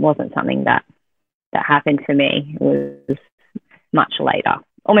certainly wasn't something that happened for me. It was much later,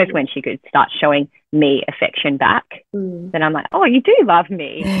 almost when she could start showing me affection back. Then I'm like, oh, you do love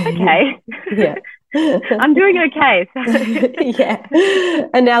me. Okay. Yeah. I'm doing okay. So. Yeah.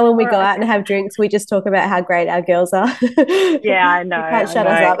 And now when we go out and have drinks, we just talk about how great our girls are. Yeah, I know. You can't shut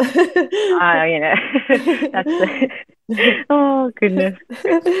us up. You know, that's oh goodness.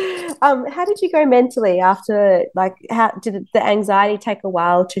 How did you go mentally after, like, how did the anxiety take a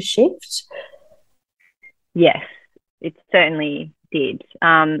while to shift? Yes, it certainly did.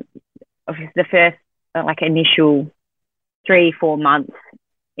 The first like initial 3-4 months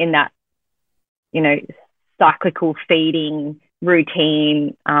in that, you know, cyclical feeding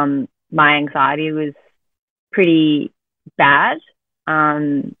routine, my anxiety was pretty bad,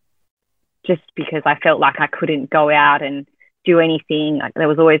 just because I felt like I couldn't go out and do anything. Like, there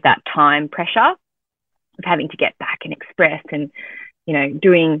was always that time pressure of having to get back and express, and, you know,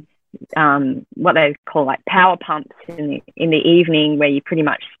 doing what they call like power pumps in the evening, where you pretty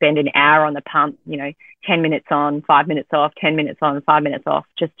much spend an hour on the pump, you know, 10 minutes on, 5 minutes off, 10 minutes on, 5 minutes off,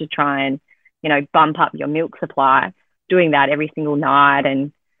 just to try and, you know, bump up your milk supply, doing that every single night.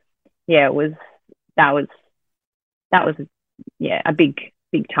 And yeah, that was yeah, a big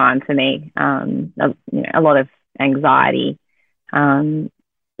time for me. You know, a lot of anxiety,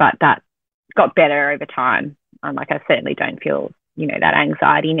 but that got better over time. Like, I certainly don't feel, you know, that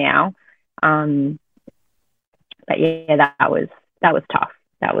anxiety now. But yeah, that was tough.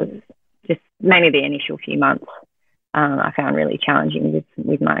 That was just mainly the initial few months. I found really challenging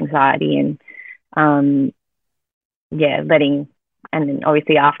with my anxiety, and yeah, and then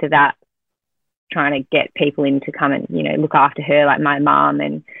obviously after that, trying to get people in to come and, you know, look after her, like my mum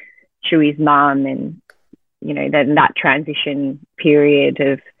and Shui's mum, and, you know, then that transition period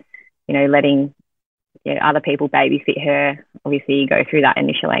of, you know, letting, you know, other people babysit her. Obviously you go through that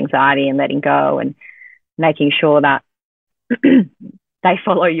initial anxiety and letting go and making sure that they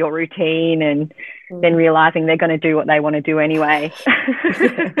follow your routine, and then realizing they're going to do what they want to do anyway.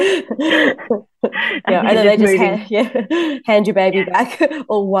 Yeah, and then they just hand your baby back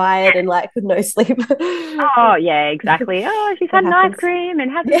all wired and like with no sleep. Oh yeah, exactly. Oh, she's had an ice cream and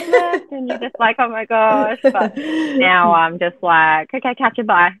hasn't slept, and you're just like, oh my gosh. But now I'm just like, okay, catch a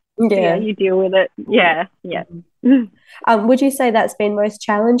bye. Yeah, you deal with it. Yeah. Would you say that's been most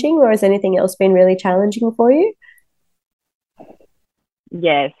challenging, or has anything else been really challenging for you?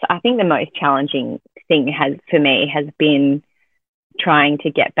 Yes, I think the most challenging thing for me has been trying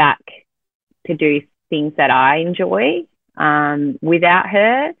to get back to do things that I enjoy without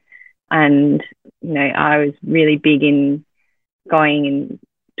her. And, you know, I was really big in going and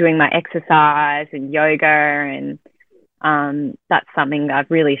doing my exercise and yoga, and that's something that I've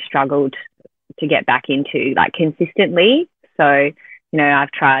really struggled to get back into, like, consistently. So, you know,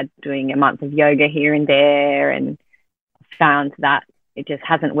 I've tried doing a month of yoga here and there, and found that it just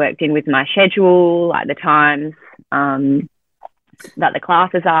hasn't worked in with my schedule, like the times that the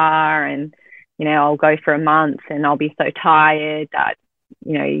classes are. And, you know, I'll go for a month and I'll be so tired that,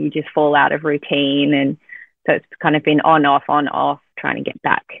 you know, you just fall out of routine. And so it's kind of been on, off, trying to get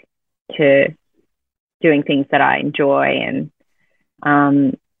back to doing things that I enjoy.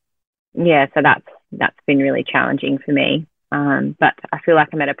 And yeah, so that's been really challenging for me. But I feel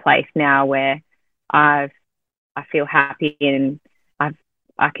like I'm at a place now where I feel happy, and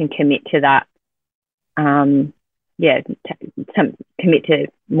I can commit to that. Commit to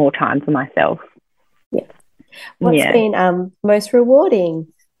more time for myself. Yeah. What's been most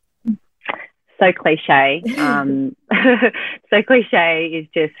rewarding? So cliche. So cliche is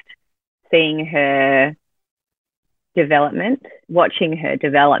just seeing her development, watching her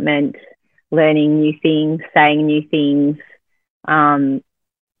development, learning new things, saying new things.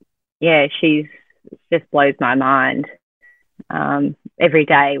 Yeah, she's just blows my mind every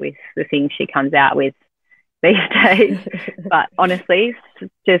day with the things she comes out with these days. But honestly,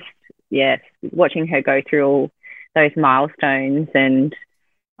 just, yes, watching her go through all those milestones, and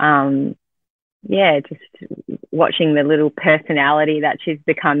just watching the little personality that she's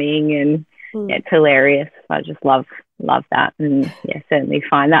becoming, and yeah, it's hilarious. I just love that, and yeah, certainly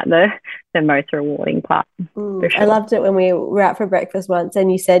find that the most rewarding part. For sure. I loved it when we were out for breakfast once,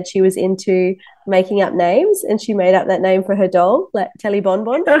 and you said she was into making up names, and she made up that name for her doll, like Telly Bon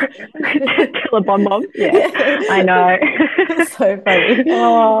Bon. Telly Bon Bon, yeah. I know. So funny.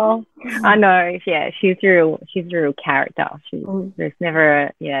 Oh, I know. Yeah, she's a real character. There's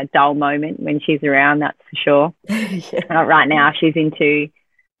never a dull moment when she's around. That's for sure. Yeah. Right now, she's into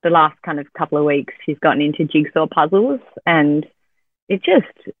the last kind of couple of weeks. She's gotten into jigsaw puzzles, and it just.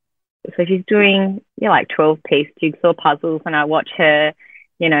 So she's doing like 12-piece jigsaw puzzles, and I watch her,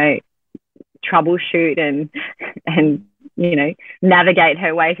 troubleshoot and navigate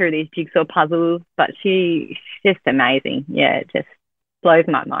her way through these jigsaw puzzles. But she's just amazing. Yeah, it just blows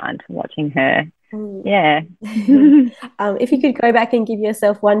my mind watching her. Yeah. If you could go back and give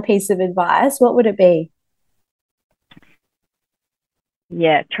yourself one piece of advice, what would it be?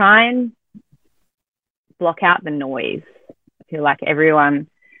 Yeah, try and block out the noise. I feel like everyone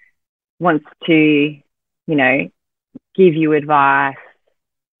wants to, give you advice,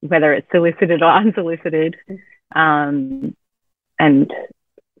 whether it's solicited or unsolicited, and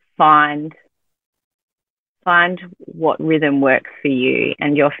find what rhythm works for you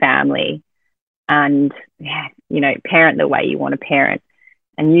and your family, and parent the way you want to parent,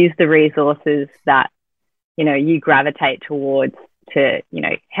 and use the resources that you gravitate towards to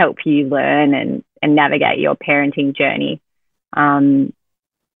help you learn and navigate your parenting journey.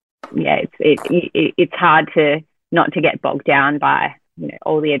 It's hard to not to get bogged down by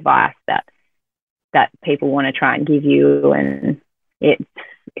all the advice that people want to try and give you, and it's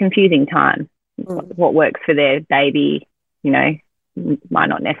confusing time. What works for their baby, might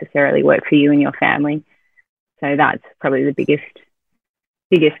not necessarily work for you and your family. So that's probably the biggest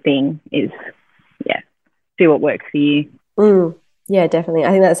thing is, do what works for you. Yeah, definitely.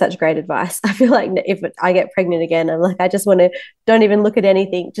 I think that's such great advice. I feel like if I get pregnant again, I'm like, I just don't even look at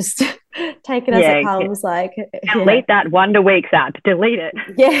anything. Just take it as it comes. Like, delete that Wonder Weeks app. Delete it.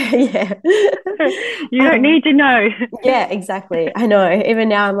 Yeah. You don't need to know. Yeah, exactly. I know. Even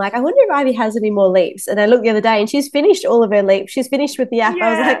now, I'm like, I wonder if Ivy has any more leaps. And I looked the other day, and she's finished all of her leaps. She's finished with the app.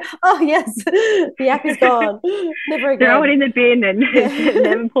 I was like, oh yes, the app is gone. Never again. Throw it in the bin and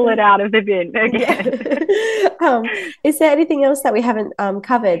never pull it out of the bin again. Yeah. Is there anything else that we haven't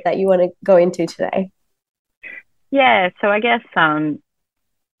covered that you want to go into today? Yeah. So I guess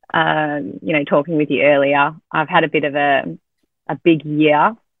talking with you earlier, I've had a bit of a big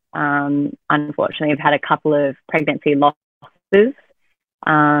year. Unfortunately, I've had a couple of pregnancy losses. So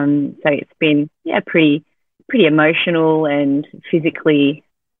it's been pretty emotional and physically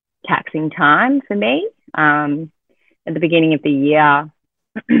taxing time for me. At the beginning of the year,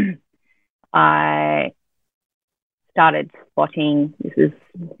 I started spotting, this is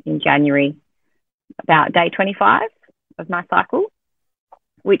in January, about day 25 of my cycle,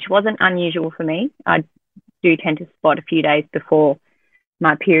 which wasn't unusual for me. I do tend to spot a few days before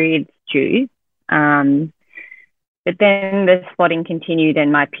my period's due. But then the spotting continued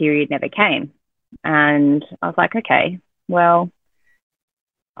and my period never came. And I was like, okay, well,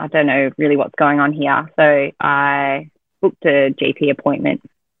 I don't know really what's going on here. So I booked a GP appointment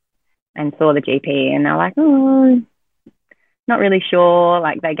and saw the GP, and they're like, oh, not really sure.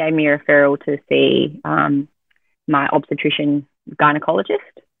 Like, they gave me a referral to see my obstetrician gynecologist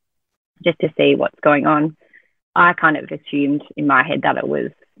just to see what's going on. I kind of assumed in my head that it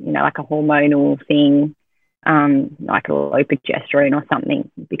was, like a hormonal thing, like a low progesterone or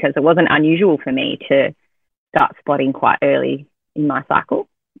something, because it wasn't unusual for me to start spotting quite early in my cycle.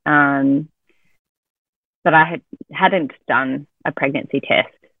 But I hadn't done a pregnancy test.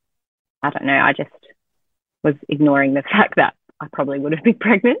 I don't know. I just was ignoring the fact that I probably would have been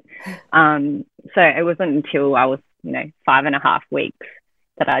pregnant. So it wasn't until I was, 5.5 weeks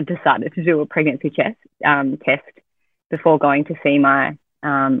that I decided to do a pregnancy test before going to see my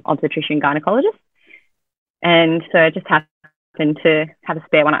obstetrician gynecologist. And so I just happened to have a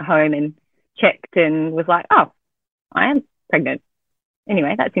spare one at home and checked and was like, oh, I am pregnant.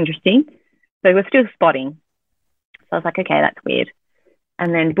 Anyway, that's interesting. So we're still spotting. So I was like, okay, that's weird.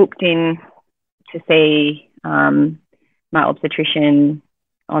 And then booked in to see my obstetrician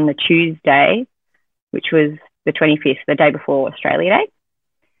on the Tuesday, which was the 25th, the day before Australia Day.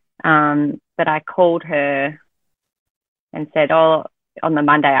 But I called her and said, on the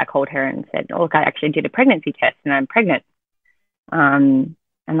Monday, I called her and said, look, I actually did a pregnancy test and I'm pregnant. And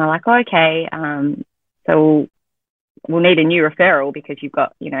they're like, oh, okay, so we'll need a new referral because you've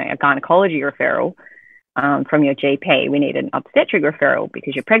got, a gynecology referral from your GP. We need an obstetric referral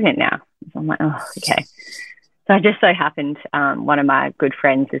because you're pregnant now. So I'm like, oh, okay. So I just so happened, one of my good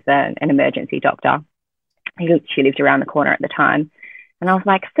friends is an emergency doctor. She lived around the corner at the time. And I was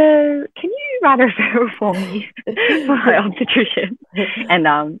like, so can you write a referral for me for my obstetrician?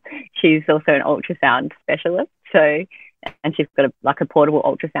 And she's also an ultrasound specialist. So, and she's got a portable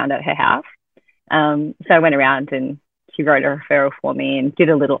ultrasound at her house. So I went around and she wrote a referral for me and did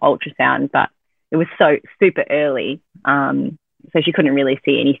a little ultrasound, but it was so super early. So she couldn't really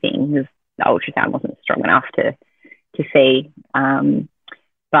see anything because the ultrasound wasn't strong enough to see.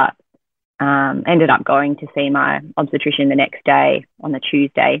 But ended up going to see my obstetrician the next day on the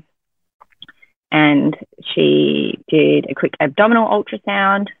Tuesday. And she did a quick abdominal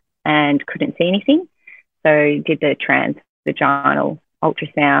ultrasound and couldn't see anything. So did the transvaginal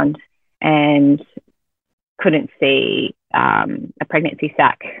ultrasound and couldn't see a pregnancy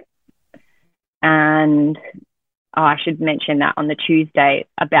sac. And I should mention that on the Tuesday,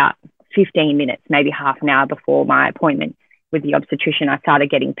 about 15 minutes, maybe half an hour before my appointment with the obstetrician, I started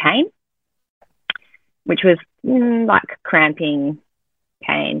getting pain, which was like cramping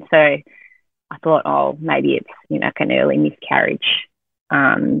pain. So I thought, oh, maybe it's, like an early miscarriage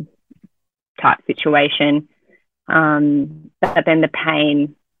type situation. But then the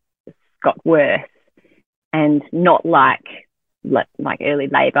pain got worse, and not like early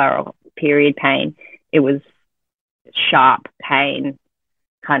labor or period pain. It was sharp pain,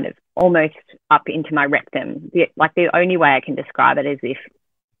 kind of almost up into my rectum. The only way I can describe it is if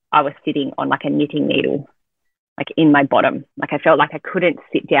I was sitting on like a knitting needle, like in my bottom. Like I felt like I couldn't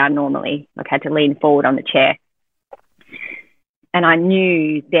sit down normally. Like I had to lean forward on the chair. And I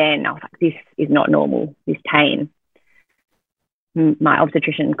knew then, I was like, this is not normal, this pain. My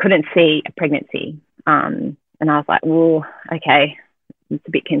obstetrician couldn't see a pregnancy. And I was like, well, okay, it's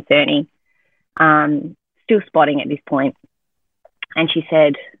a bit concerning. Still spotting at this point. And she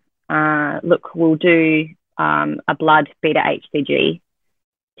said, look, we'll do a blood beta-HCG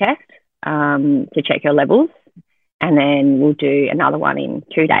test to check your levels. And then we'll do another one in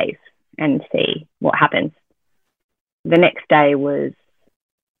 2 days and see what happens. The next day was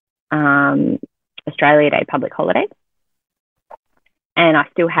Australia Day public holiday. And I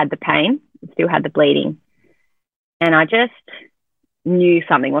still had the pain, still had the bleeding. And I just knew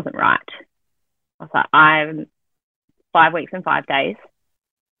something wasn't right. I was like, I'm 5 weeks and 5 days.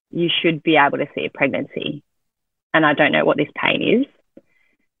 You should be able to see a pregnancy. And I don't know what this pain is.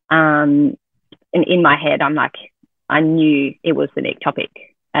 And in my head, I'm like, I knew it was an ectopic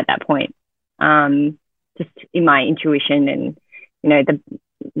at that point. Just in my intuition and,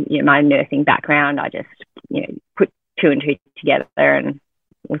 my nursing background, I just, put 2 and 2 together and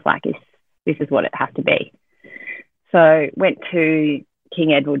was like, this is what it has to be. So went to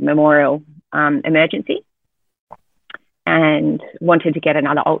King Edward Memorial Emergency and wanted to get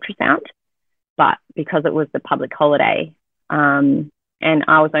another ultrasound. But because it was the public holiday and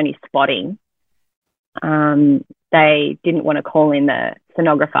I was only spotting, they didn't want to call in the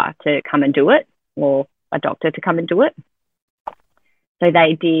sonographer to come and do it, or a doctor to come and do it. So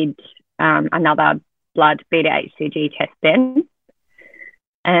they did another blood beta-HCG test then,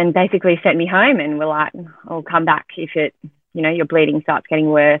 and basically sent me home and were like, I'll come back if your bleeding starts getting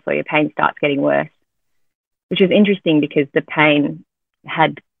worse or your pain starts getting worse, which was interesting because the pain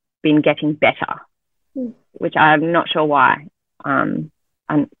had been getting better, which I'm not sure why. And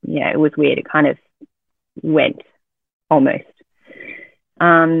it was weird. It kind of went almost.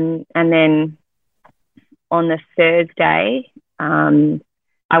 And then on the Thursday,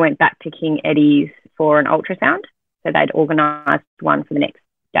 I went back to King Eddie's for an ultrasound. So they'd organised one for the next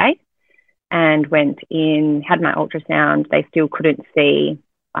day, and went in, had my ultrasound. They still couldn't see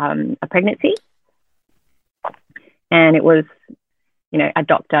a pregnancy. And it was, a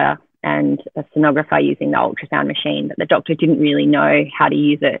doctor and a sonographer using the ultrasound machine, but the doctor didn't really know how to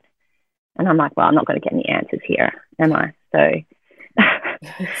use it. And I'm like, well, I'm not going to get any answers here, am I? So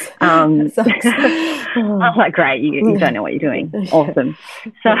I was like, great, you don't know what you're doing. Awesome.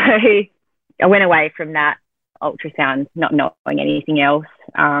 So I went away from that ultrasound not knowing anything else,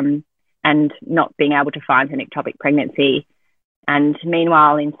 and not being able to find an ectopic pregnancy. And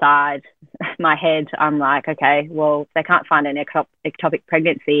meanwhile, inside my head, I'm like, okay, well, they can't find an ectopic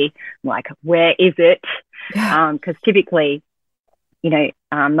pregnancy. I'm like, where is it? Because typically,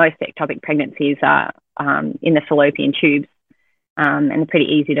 most ectopic pregnancies are in the fallopian tubes, and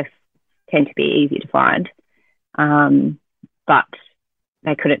they're tend to be easy to find. But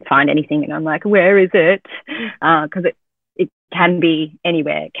they couldn't find anything, and I'm like, where is it? Because it can be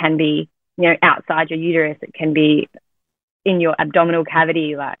anywhere. It can be, outside your uterus. It can be in your abdominal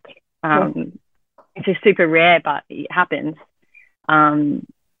cavity. It's just super rare, but it happens.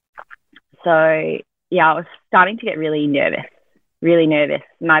 So I was starting to get really nervous, really nervous.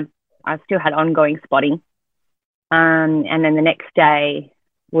 I still had ongoing spotting. And then the next day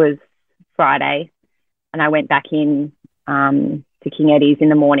was Friday, and I went back in to King Eddie's in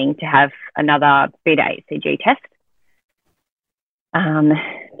the morning to have another beta-HCG test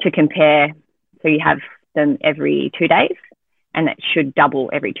to compare. So you have them every 2 days, and that should double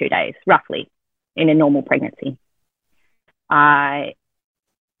every 2 days, roughly, in a normal pregnancy. I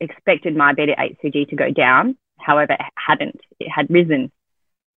expected my beta-HCG to go down. However, it hadn't. It had risen.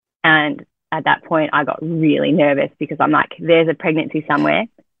 And at that point, I got really nervous because I'm like, there's a pregnancy somewhere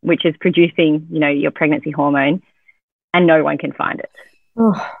which is producing, your pregnancy hormone, and no one can find it.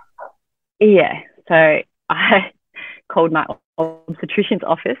 Oh. Yeah. So I called my obstetrician's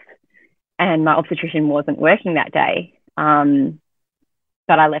office, and my obstetrician wasn't working that day.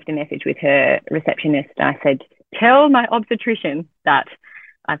 But I left a message with her receptionist, and I said, tell my obstetrician that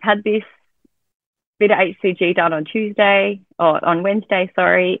I've had this beta HCG done on Wednesday,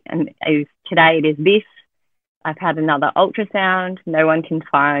 and today it is this. I've had another ultrasound. No one can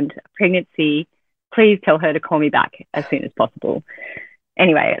find a pregnancy. Please tell her to call me back as soon as possible.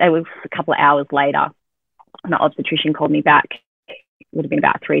 Anyway, it was a couple of hours later. My obstetrician called me back. It would have been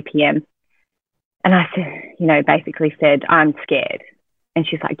about 3 p.m. And I said, basically said, I'm scared. And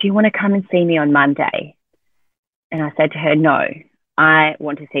she's like, do you want to come and see me on Monday? And I said to her, no, I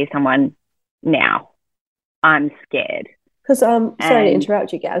want to see someone now. I'm scared. Because sorry to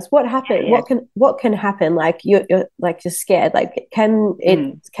interrupt you, Gaz. What happened? Yeah. What can happen? Like you're like you're scared. Like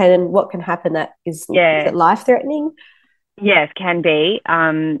what can happen that is it life threatening? Yes, can be.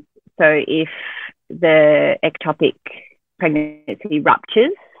 So if the ectopic pregnancy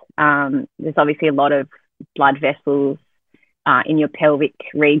ruptures, there's obviously a lot of blood vessels in your pelvic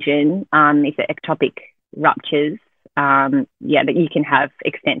region. If the ectopic ruptures, that you can have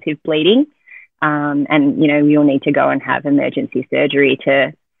extensive bleeding. And you'll need to go and have emergency surgery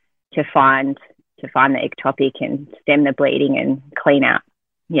to find the ectopic and stem the bleeding and clean out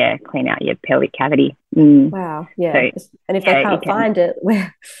your pelvic cavity. Wow. Yeah. So, and if they can't find it,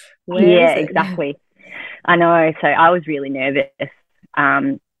 where is it? Exactly. I know. So I was really nervous.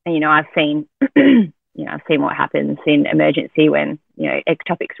 And I've seen I've seen what happens in emergency when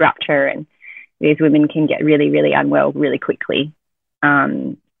ectopics rupture, and these women can get really, really unwell really quickly.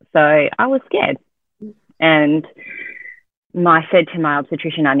 So I was scared, and I said to my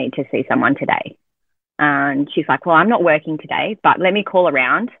obstetrician, I need to see someone today. And she's like, well, I'm not working today, but let me call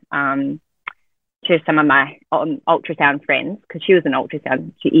around to some of my ultrasound friends, because she is an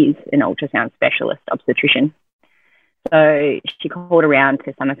ultrasound specialist obstetrician. So she called around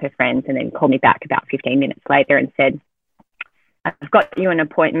to some of her friends and then called me back about 15 minutes later and said, I've got you an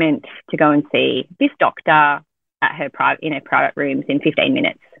appointment to go and see this doctor at her private rooms in 15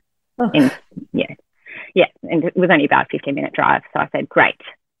 minutes. Oh. And it was only about a 15-minute drive. So I said, great,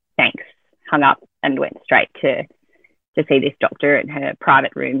 thanks. Hung up and went straight to see this doctor in her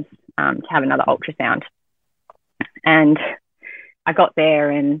private rooms to have another ultrasound. And I got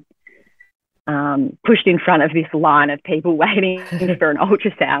there and pushed in front of this line of people waiting for an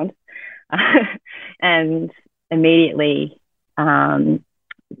ultrasound. And immediately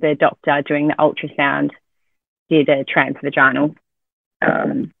the doctor doing the ultrasound did a transvaginal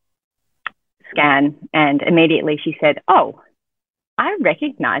scan, and immediately she said, oh, I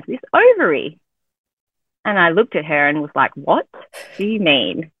recognize this ovary. And I looked at her and was like, what do you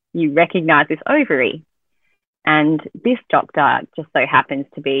mean you recognize this ovary? And this doctor just so happens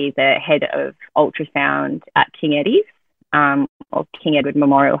to be the head of ultrasound at King Eddie's, or King Edward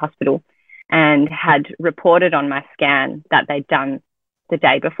Memorial Hospital, and had reported on my scan that they'd done the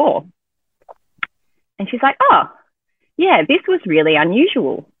day before. And she's like, oh, yeah, this was really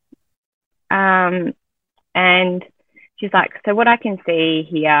unusual. And she's like, so what I can see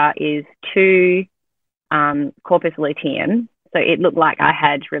here is 2 corpus luteum. So it looked like I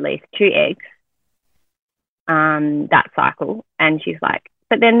had released 2 eggs that cycle. And she's like,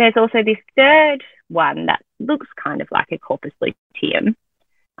 but then there's also this third one that looks kind of like a corpus luteum.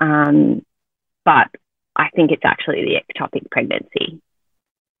 But I think it's actually the ectopic pregnancy.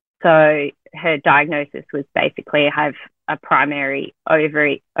 So her diagnosis was basically I have a primary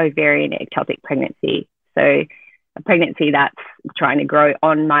ovarian ectopic pregnancy. So a pregnancy that's trying to grow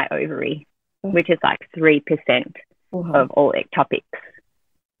on my ovary, which is like 3% of all ectopics.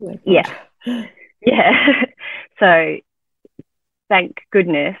 Oh, yeah. So thank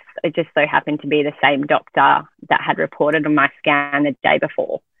goodness it just so happened to be the same doctor that had reported on my scan the day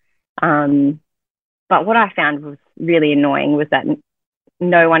before. But what I found was really annoying was that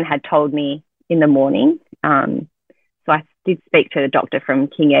no one had told me in the morning. So I did speak to the doctor from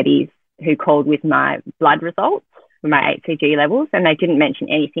King Eddie's, who called with my blood results for my HCG levels, and they didn't mention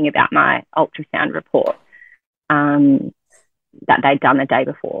anything about my ultrasound report that they'd done the day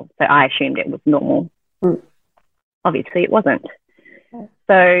before. So I assumed it was normal. Obviously, it wasn't.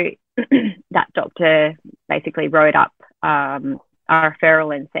 So that doctor basically wrote up a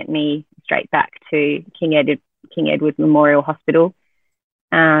referral and sent me straight back to King Edward Memorial Hospital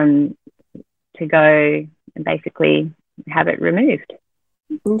to go and basically have it removed.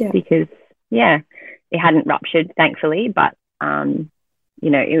 Because, it hadn't ruptured, thankfully, but, it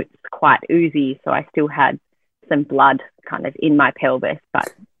was quite oozy, so I still had some blood kind of in my pelvis,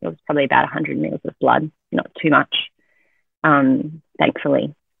 but it was probably about 100 mils of blood, not too much,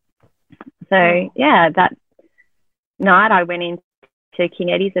 thankfully. So, that night I went into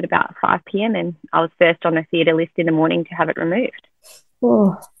King Eddie's at about 5 p.m. and I was first on the theatre list in the morning to have it removed.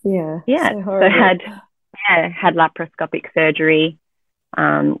 Oh, yeah. Yeah. So I had laparoscopic surgery.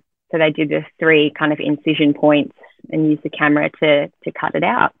 So they did the 3 kind of incision points and used the camera to cut it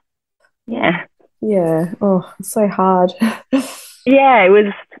out. Yeah. Yeah. Oh, it's so hard. Yeah, it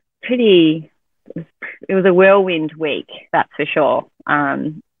was it was a whirlwind week, that's for sure.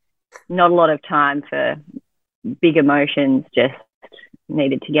 Not a lot of time for big emotions, just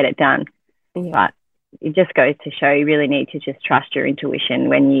needed to get it done. Yeah. But it just goes to show you really need to just trust your intuition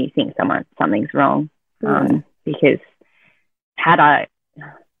when you think something's wrong. Because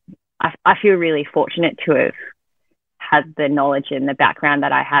I feel really fortunate to have had the knowledge and the background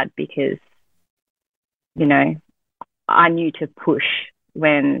that I had, because, I knew to push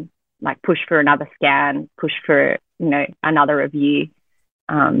for another scan, push for, another review,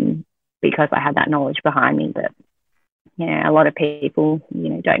 because I had that knowledge behind me. But, a lot of people,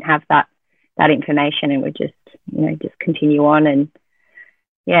 don't have that information and would just continue on. And,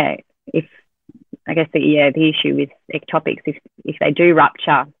 the issue with ectopics, if they do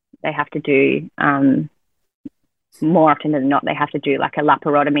rupture, they have to do, more often than not, they have to do like a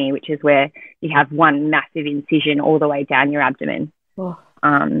laparotomy, which is where you have one massive incision all the way down your abdomen. So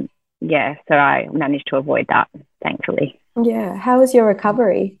I managed to avoid that, thankfully. Yeah. How was your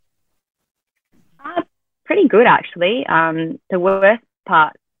recovery? Pretty good, actually. The worst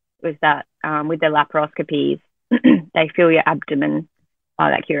part was that with the laparoscopies, they fill your abdomen,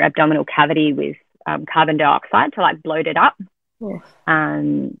 like your abdominal cavity, with carbon dioxide to like bloat it up.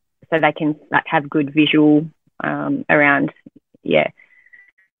 So they can like have good visual around,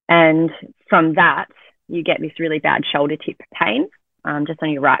 and from that you get this really bad shoulder tip pain just on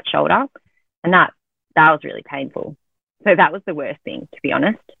your right shoulder, and that was really painful. So that was the worst thing, to be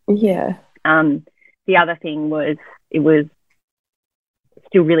honest. The other thing was it was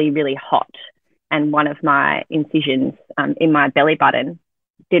still really, really hot, and one of my incisions in my belly button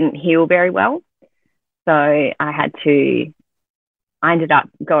didn't heal very well, so I ended up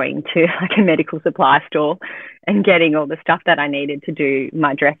going to like a medical supply store and getting all the stuff that I needed to do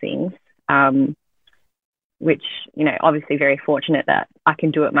my dressings, which, obviously very fortunate that I can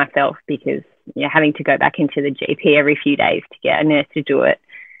do it myself, because, having to go back into the GP every few days to get a nurse to do it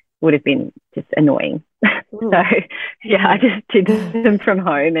would have been just annoying. So, I just did them from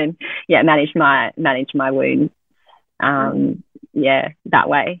home and, managed my wounds, that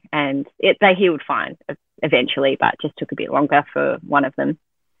way. And they healed fine eventually, but just took a bit longer for one of them.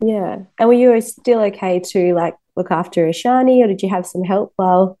 Yeah. And were you still okay to like look after Ishani, or did you have some help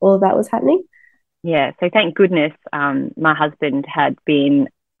while all of that was happening? Yeah. So thank goodness my husband had been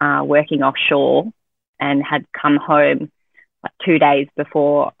working offshore and had come home like 2 days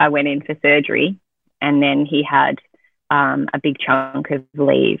before I went in for surgery. And then he had a big chunk of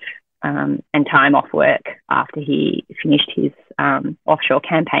leave and time off work after he finished his offshore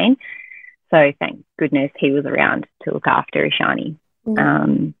campaign. So thank goodness he was around to look after Ishani.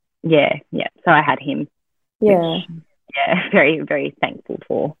 So I had him. Which, very, very thankful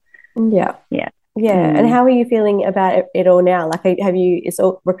for. Yeah. And how are you feeling about it all now? Like,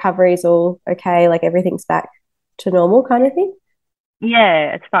 recovery is all okay? Like everything's back to normal kind of thing?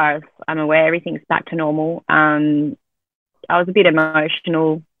 Yeah, as far as I'm aware, everything's back to normal. I was a bit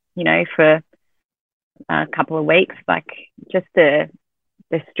emotional, for a couple of weeks, like just the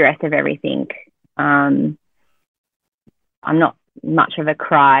stress of everything. I'm not much of a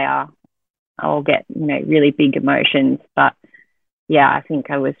crier. I'll get, really big emotions, but I think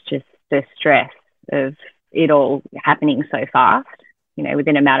I was just the stress of it all happening so fast.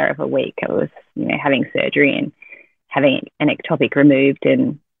 Within a matter of a week, I was, having surgery and having an ectopic removed,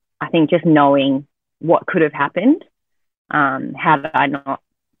 and I think just knowing what could have happened, had I not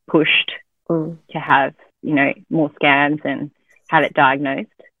pushed to have, more scans and have it diagnosed.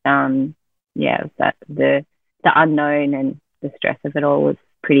 That the unknown and the stress of it all was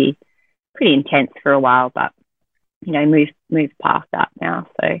pretty pretty intense for a while, but you know, moved past that now.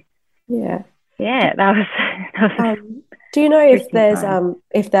 So yeah, that was do you know if there's time.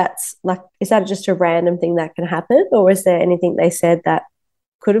 if that's like, is that just a random thing that can happen, or is there anything they said that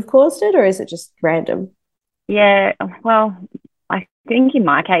could have caused it, or is it just random? Yeah, well, I think in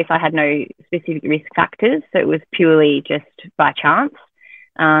my case, I had no specific risk factors, so it was purely just by chance.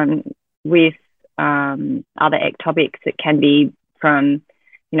 With other ectopics, it can be from,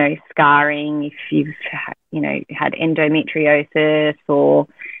 you know, scarring if you've, you know, had endometriosis or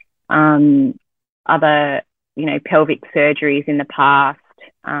other, you know, pelvic surgeries in the past.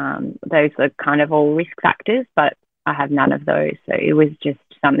 Those are kind of all risk factors, but I have none of those. So it was just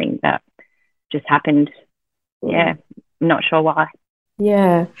something that just happened. Yeah, I'm not sure why.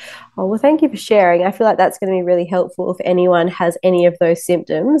 Yeah. Oh, well, thank you for sharing. I feel like that's going to be really helpful if anyone has any of those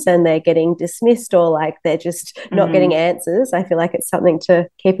symptoms and they're getting dismissed or like they're just not getting answers. I feel like it's something to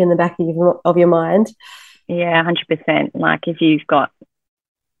keep in the back of your mind. Yeah, 100%. Like if you've got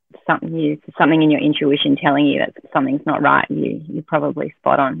something in your intuition telling you that something's not right, you're probably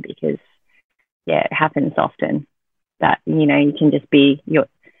spot on, because yeah, it happens often that, you know, you can just be your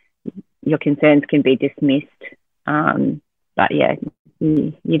concerns can be dismissed. But yeah,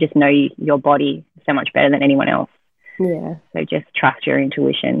 you just know your body so much better than anyone else. Yeah. So just trust your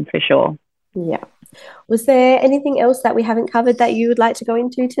intuition for sure. Yeah. Was there anything else that we haven't covered that you would like to go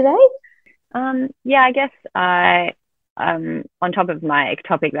into today? Yeah, I guess on top of my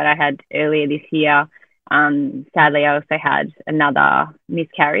ectopic that I had earlier this year, sadly, I also had another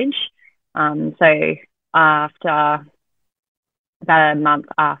miscarriage. So after about a month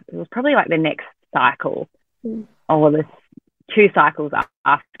after, it was probably like the next cycle, or the 2 cycles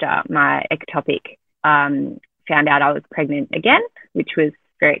after my ectopic, found out I was pregnant again, which was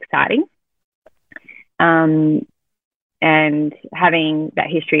very exciting. And having that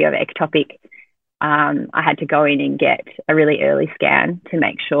history of ectopic, I had to go in and get a really early scan to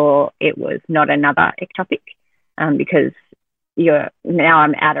make sure it was not another ectopic, because now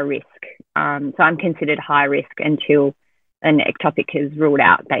I'm at a risk. So I'm considered high risk until an ectopic is ruled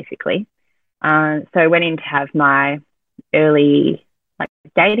out, basically. So I went in to have my early, like,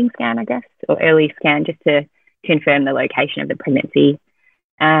 dating scan, I guess, or early scan, just to confirm the location of the pregnancy.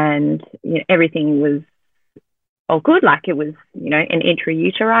 And you know, everything was all good. Like, it was, you know, an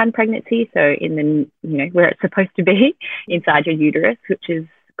intrauterine pregnancy, so in the, you know, where it's supposed to be, inside your uterus, which is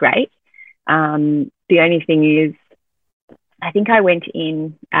great. The only thing is, I think I went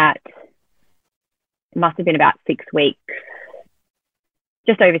in at, it must have been about 6 weeks,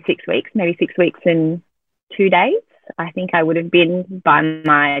 just over 6 weeks, maybe 6 weeks and 2 days. I think I would have been by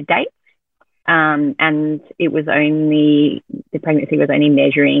my date. And it was only, the pregnancy was only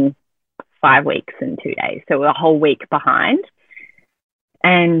measuring 5 weeks and 2 days. So a whole week behind.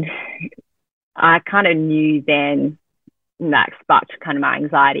 And I kind of knew then, that sparked kind of my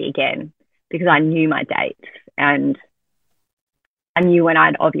anxiety again, because I knew my dates and I knew when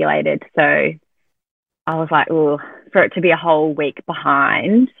I'd ovulated. So I was like, oh, for it to be a whole week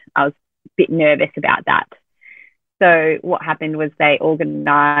behind, I was a bit nervous about that. So what happened was they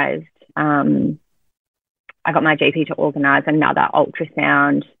organised, I got my GP to organise another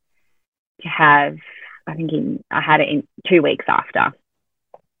ultrasound to have, I had it in 2 weeks after.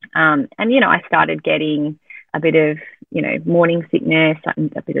 And, you know, I started getting a bit of, you know, morning sickness,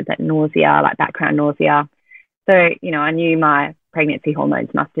 a bit of that nausea, like background nausea. So, you know, I knew my pregnancy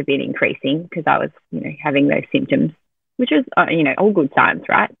hormones must have been increasing, because I was, you know, having those symptoms, which is, you know, all good signs,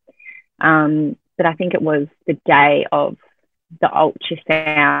 right? But I think it was the day of the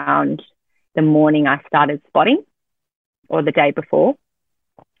ultrasound, the morning I started spotting, or the day before,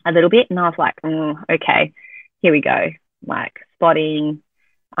 a little bit. And I was like, okay, here we go. Like, spotting.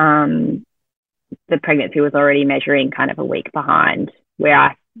 The pregnancy was already measuring kind of a week behind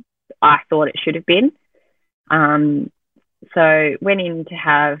where I thought it should have been. So went in to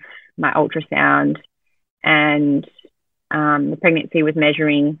have my ultrasound, and the pregnancy was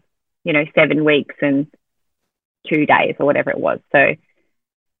measuring, you know, 7 weeks and 2 days or whatever it was. So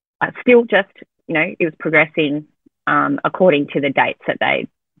I still just, you know, it was progressing according to the dates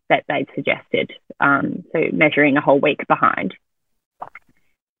that they'd suggested. So measuring a whole week behind.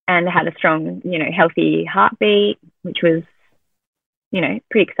 And I had a strong, you know, healthy heartbeat, which was, you know,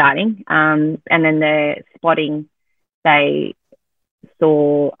 pretty exciting. And then the spotting, they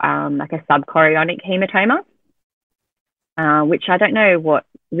saw like a subchorionic hematoma, which I don't know what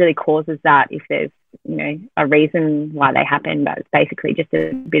really causes that, if there's, you know, a reason why they happen, but it's basically just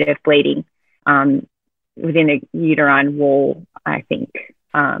a bit of bleeding within the uterine wall, I think.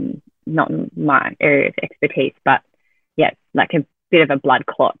 Not my area of expertise, but yeah, like a bit of a blood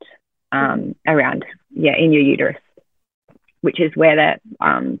clot around, in your uterus, which is where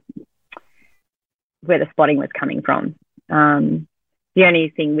the spotting was coming from. The only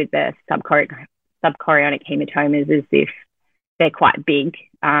thing with the subchorionic hematomas is if they're quite big,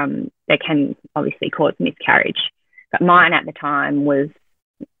 they can obviously cause miscarriage. But mine at the time was,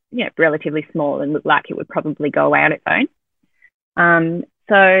 relatively small and looked like it would probably go away on its own.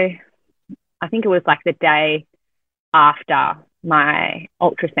 So I think it was like the day after my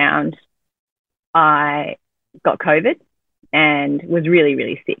ultrasound, I got COVID and was really,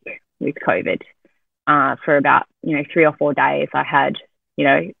 really sick with COVID. For about, 3 or 4 days, I had,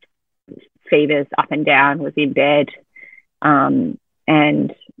 fevers up and down, was in bed, and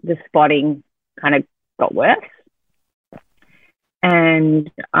the spotting kind of got worse.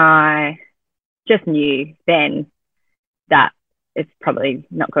 And I just knew then that it's probably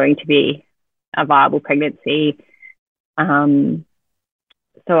not going to be a viable pregnancy. So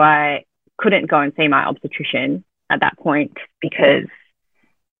I couldn't go and see my obstetrician at that point because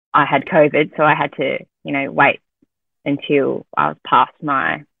I had COVID. So I had to, wait until I was past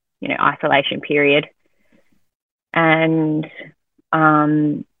my, isolation period. And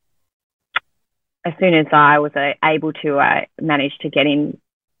as soon as I was able to, I managed to get in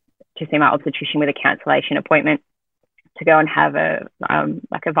to see my obstetrician with a cancellation appointment to go and have a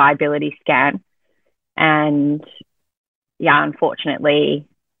viability scan. And unfortunately,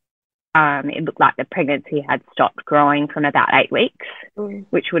 it looked like the pregnancy had stopped growing from about 8 weeks,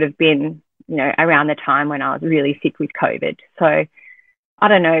 which would have been, around the time when I was really sick with COVID. So I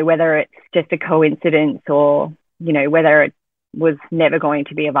don't know whether it's just a coincidence or, whether it was never going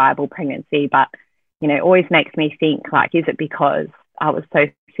to be a viable pregnancy, but, always makes me think, like, is it because I was so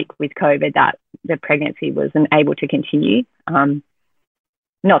sick with COVID that the pregnancy wasn't able to continue?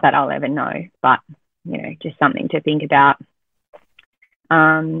 Not that I'll ever know, but, just something to think about.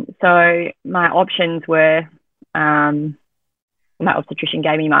 So my options were, my obstetrician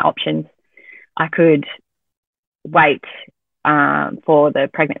gave me my options. I could wait for the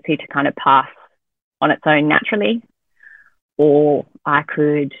pregnancy to kind of pass on its own naturally, or I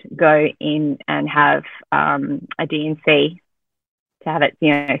could go in and have a D&C to have it,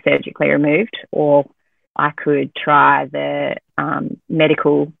 surgically removed, or I could try the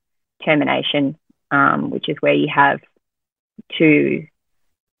medical termination, which is where you have 2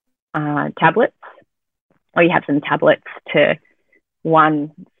 tablets, or you have some tablets to,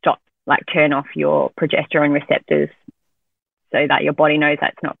 one, turn off your progesterone receptors so that your body knows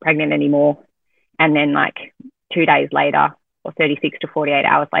that it's not pregnant anymore. And then 2 days later, or 36 to 48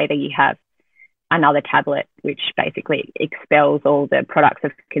 hours later, you have another tablet, which basically expels all the products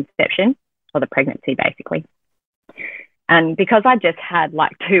of conception, or the pregnancy, basically. And because I just had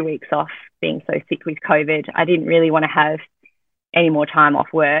 2 weeks off being so sick with COVID, I didn't really want to have any more time off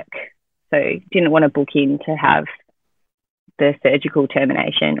work. So didn't want to book in to have the surgical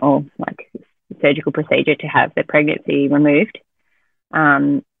termination, or surgical procedure to have the pregnancy removed.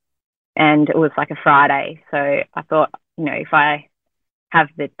 And it was a Friday. So I thought, if I have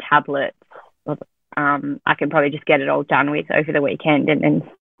the tablets, I can probably just get it all done with over the weekend and then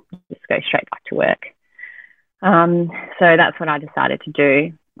just go straight back to work. So that's what I decided to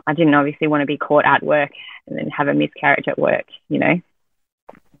do. I didn't obviously want to be caught at work and then have a miscarriage at work,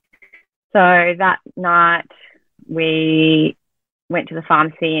 So that night we went to the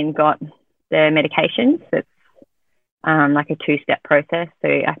pharmacy and got the medications. It's a 2-step process. So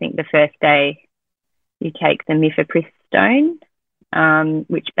I think the first day you take the mifepristone,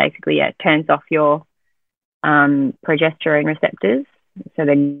 which basically turns off your progesterone receptors, so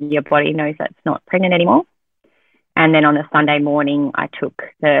then your body knows that it's not pregnant anymore. And then on the Sunday morning, I took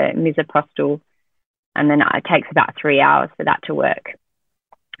the misoprostol, and then it takes about 3 hours for that to work.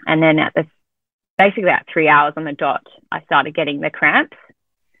 And then basically at 3 hours on the dot, I started getting the cramps,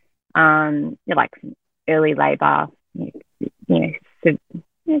 early labor,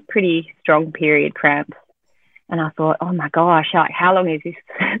 pretty strong period cramps. And I thought, oh my gosh, how long is this?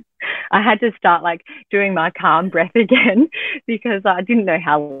 I had to start doing my calm breath again because I didn't know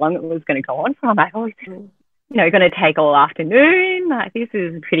how long it was going to go on for. I'm like, oh, going to take all afternoon. This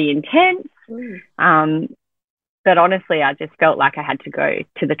is pretty intense. But honestly, I just felt like I had to go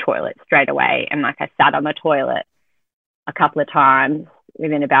to the toilet straight away. And I sat on the toilet a couple of times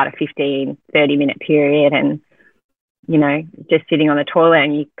within about a 15, 30-minute period. And, just sitting on the toilet,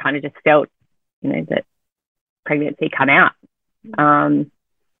 and you kind of just felt, that pregnancy come out. And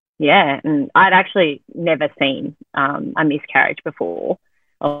I'd actually never seen a miscarriage before,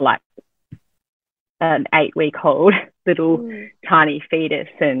 or an 8-week-old little tiny fetus.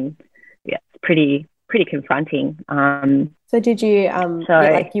 And it's pretty pretty confronting. So did you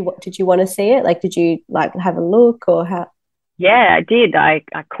did you want to see it? Like, did you like have a look or how? Yeah, I did. I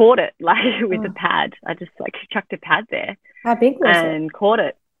caught it like with a pad. I just like chucked a pad there. How big was it? And caught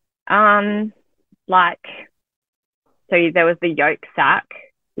it. Like, so there was the yolk sac,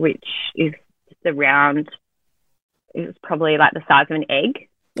 which is just around, it was probably like the size of an egg.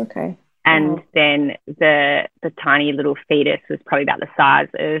 Okay. And then the tiny little fetus was probably about the size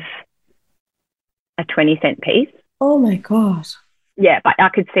of a 20-cent piece. Oh my God. Yeah, but I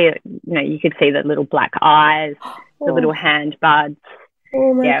could see it, you could see the little black eyes, the little hand buds.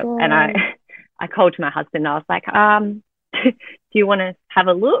 Oh my God. And I called to my husband and I was like, do you want to have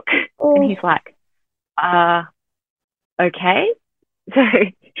a look? And he's like, okay. So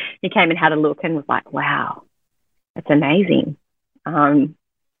he came and had a look and was like, wow, that's amazing.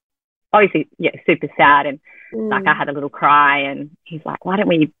 Obviously, yeah, super sad. And like I had a little cry and he's like, why don't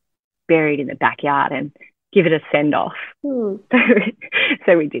we bury it in the backyard and give it a send off? So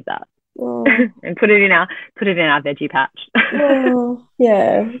we did that. And put it in our veggie patch.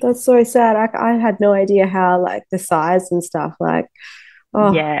 Yeah, that's so sad. I had no idea how like the size and stuff like.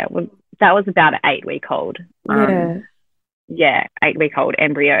 Yeah, well, that was about an 8-week-old. 8-week-old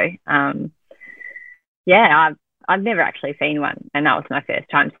embryo. I've never actually seen one, and that was my first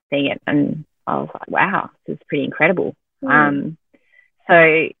time seeing it, and I was like, wow, this is pretty incredible. So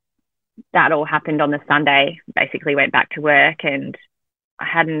that all happened on the Sunday. Basically went back to work, and I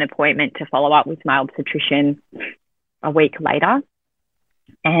had an appointment to follow up with my obstetrician a week later.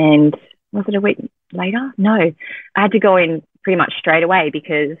 And was it a week later? No, I had to go in pretty much straight away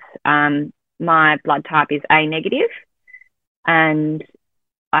because my blood type is A negative, and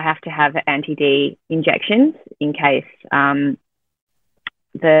I have to have anti-D injections in case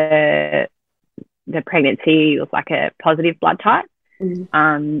the pregnancy was like a positive blood type.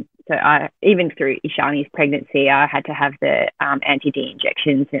 So I, even through Ishani's pregnancy, I had to have the anti-D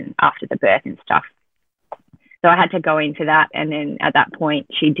injections and after the birth and stuff. So I had to go in for that. And then at that point,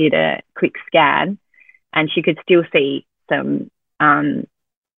 she did a quick scan and she could still see some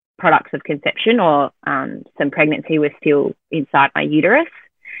products of conception, or some pregnancy was still inside my uterus.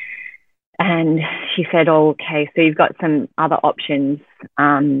 And she said, oh, okay, so you've got some other options.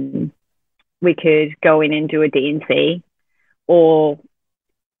 We could go in and do a D&C, or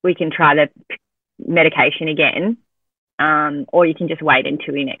we can try the medication again, or you can just wait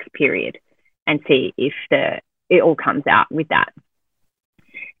until your next period and see if it all comes out with that.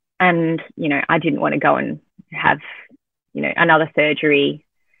 And, I didn't want to go and have, another surgery.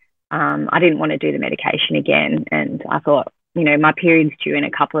 I didn't want to do the medication again. And I thought, my period's due in a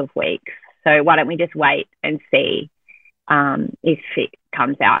couple of weeks. So why don't we just wait and see if it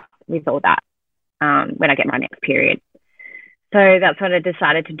comes out with all that when I get my next period. So that's what I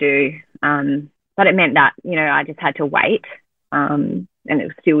decided to do. But it meant that, I just had to wait. And it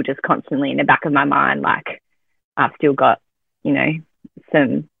was still just constantly in the back of my mind, like I've still got,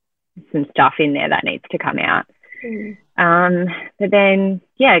 some stuff in there that needs to come out. But then,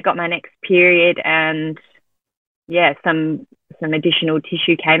 I got my next period and, some additional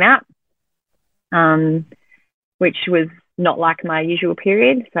tissue came out, which was not like my usual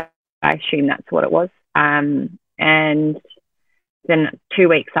period. So I assume that's what it was. And then 2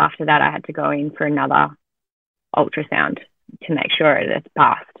 weeks after that, I had to go in for another ultrasound to make sure it had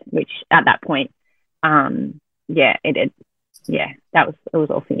passed, which at that point, it was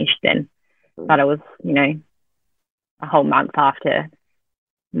all finished then. But it was, a whole month after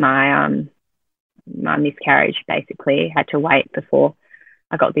my my miscarriage, basically. Had to wait before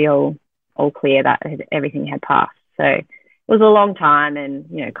I got the all clear that everything had passed. So it was a long time, and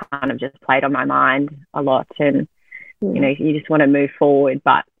kind of just played on my mind a lot. And you just want to move forward,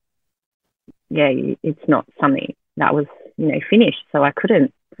 but it's not something that was finished, so I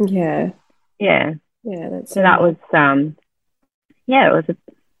couldn't. That's so that was it was a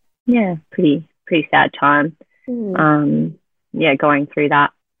pretty sad time. Going through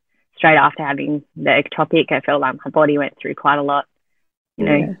that straight after having the ectopic. I felt like my body went through quite a lot.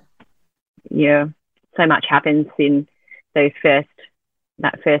 So much happens in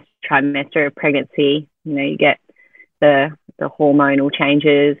that first trimester of pregnancy. You get the hormonal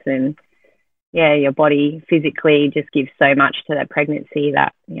changes, and your body physically just gives so much to that pregnancy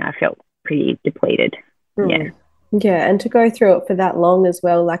that I felt pretty depleted. And to go through it for that long as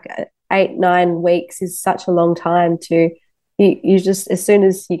well, like 8-9 weeks is such a long time to you just, as soon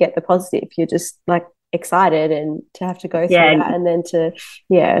as you get the positive, you're just like excited, and to have to go through that, and then to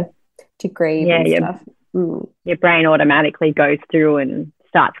grieve and stuff. Your brain automatically goes through and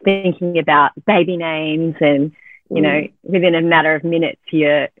starts thinking about baby names and you know, within a matter of minutes,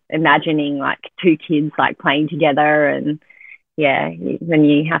 you're imagining like two kids like playing together, and then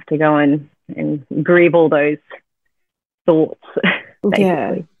you have to go and grieve all those thoughts.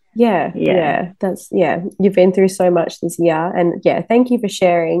 Basically. Yeah. That's you've been through so much this year, and thank you for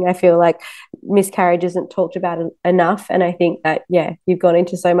sharing. I feel like miscarriage isn't talked about enough, and I think that you've gone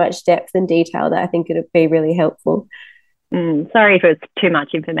into so much depth and detail that I think it'd be really helpful. Sorry if it's too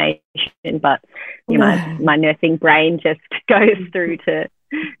much information, but you know, my nursing brain just goes through it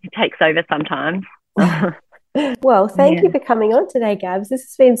takes over sometimes. Well, thank you for coming on today, Gabs. This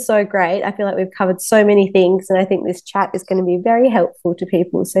has been so great. I feel like we've covered so many things, and I think this chat is going to be very helpful to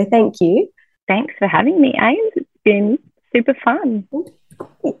people. So thank you. Thanks for having me, Ames. It's been super fun.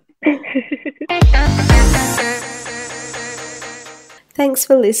 Thanks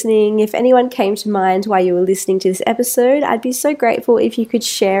for listening. If anyone came to mind while you were listening to this episode, I'd be so grateful if you could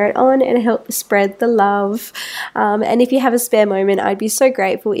share it on and help spread the love. And if you have a spare moment, I'd be so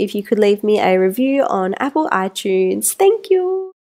grateful if you could leave me a review on Apple iTunes. Thank you.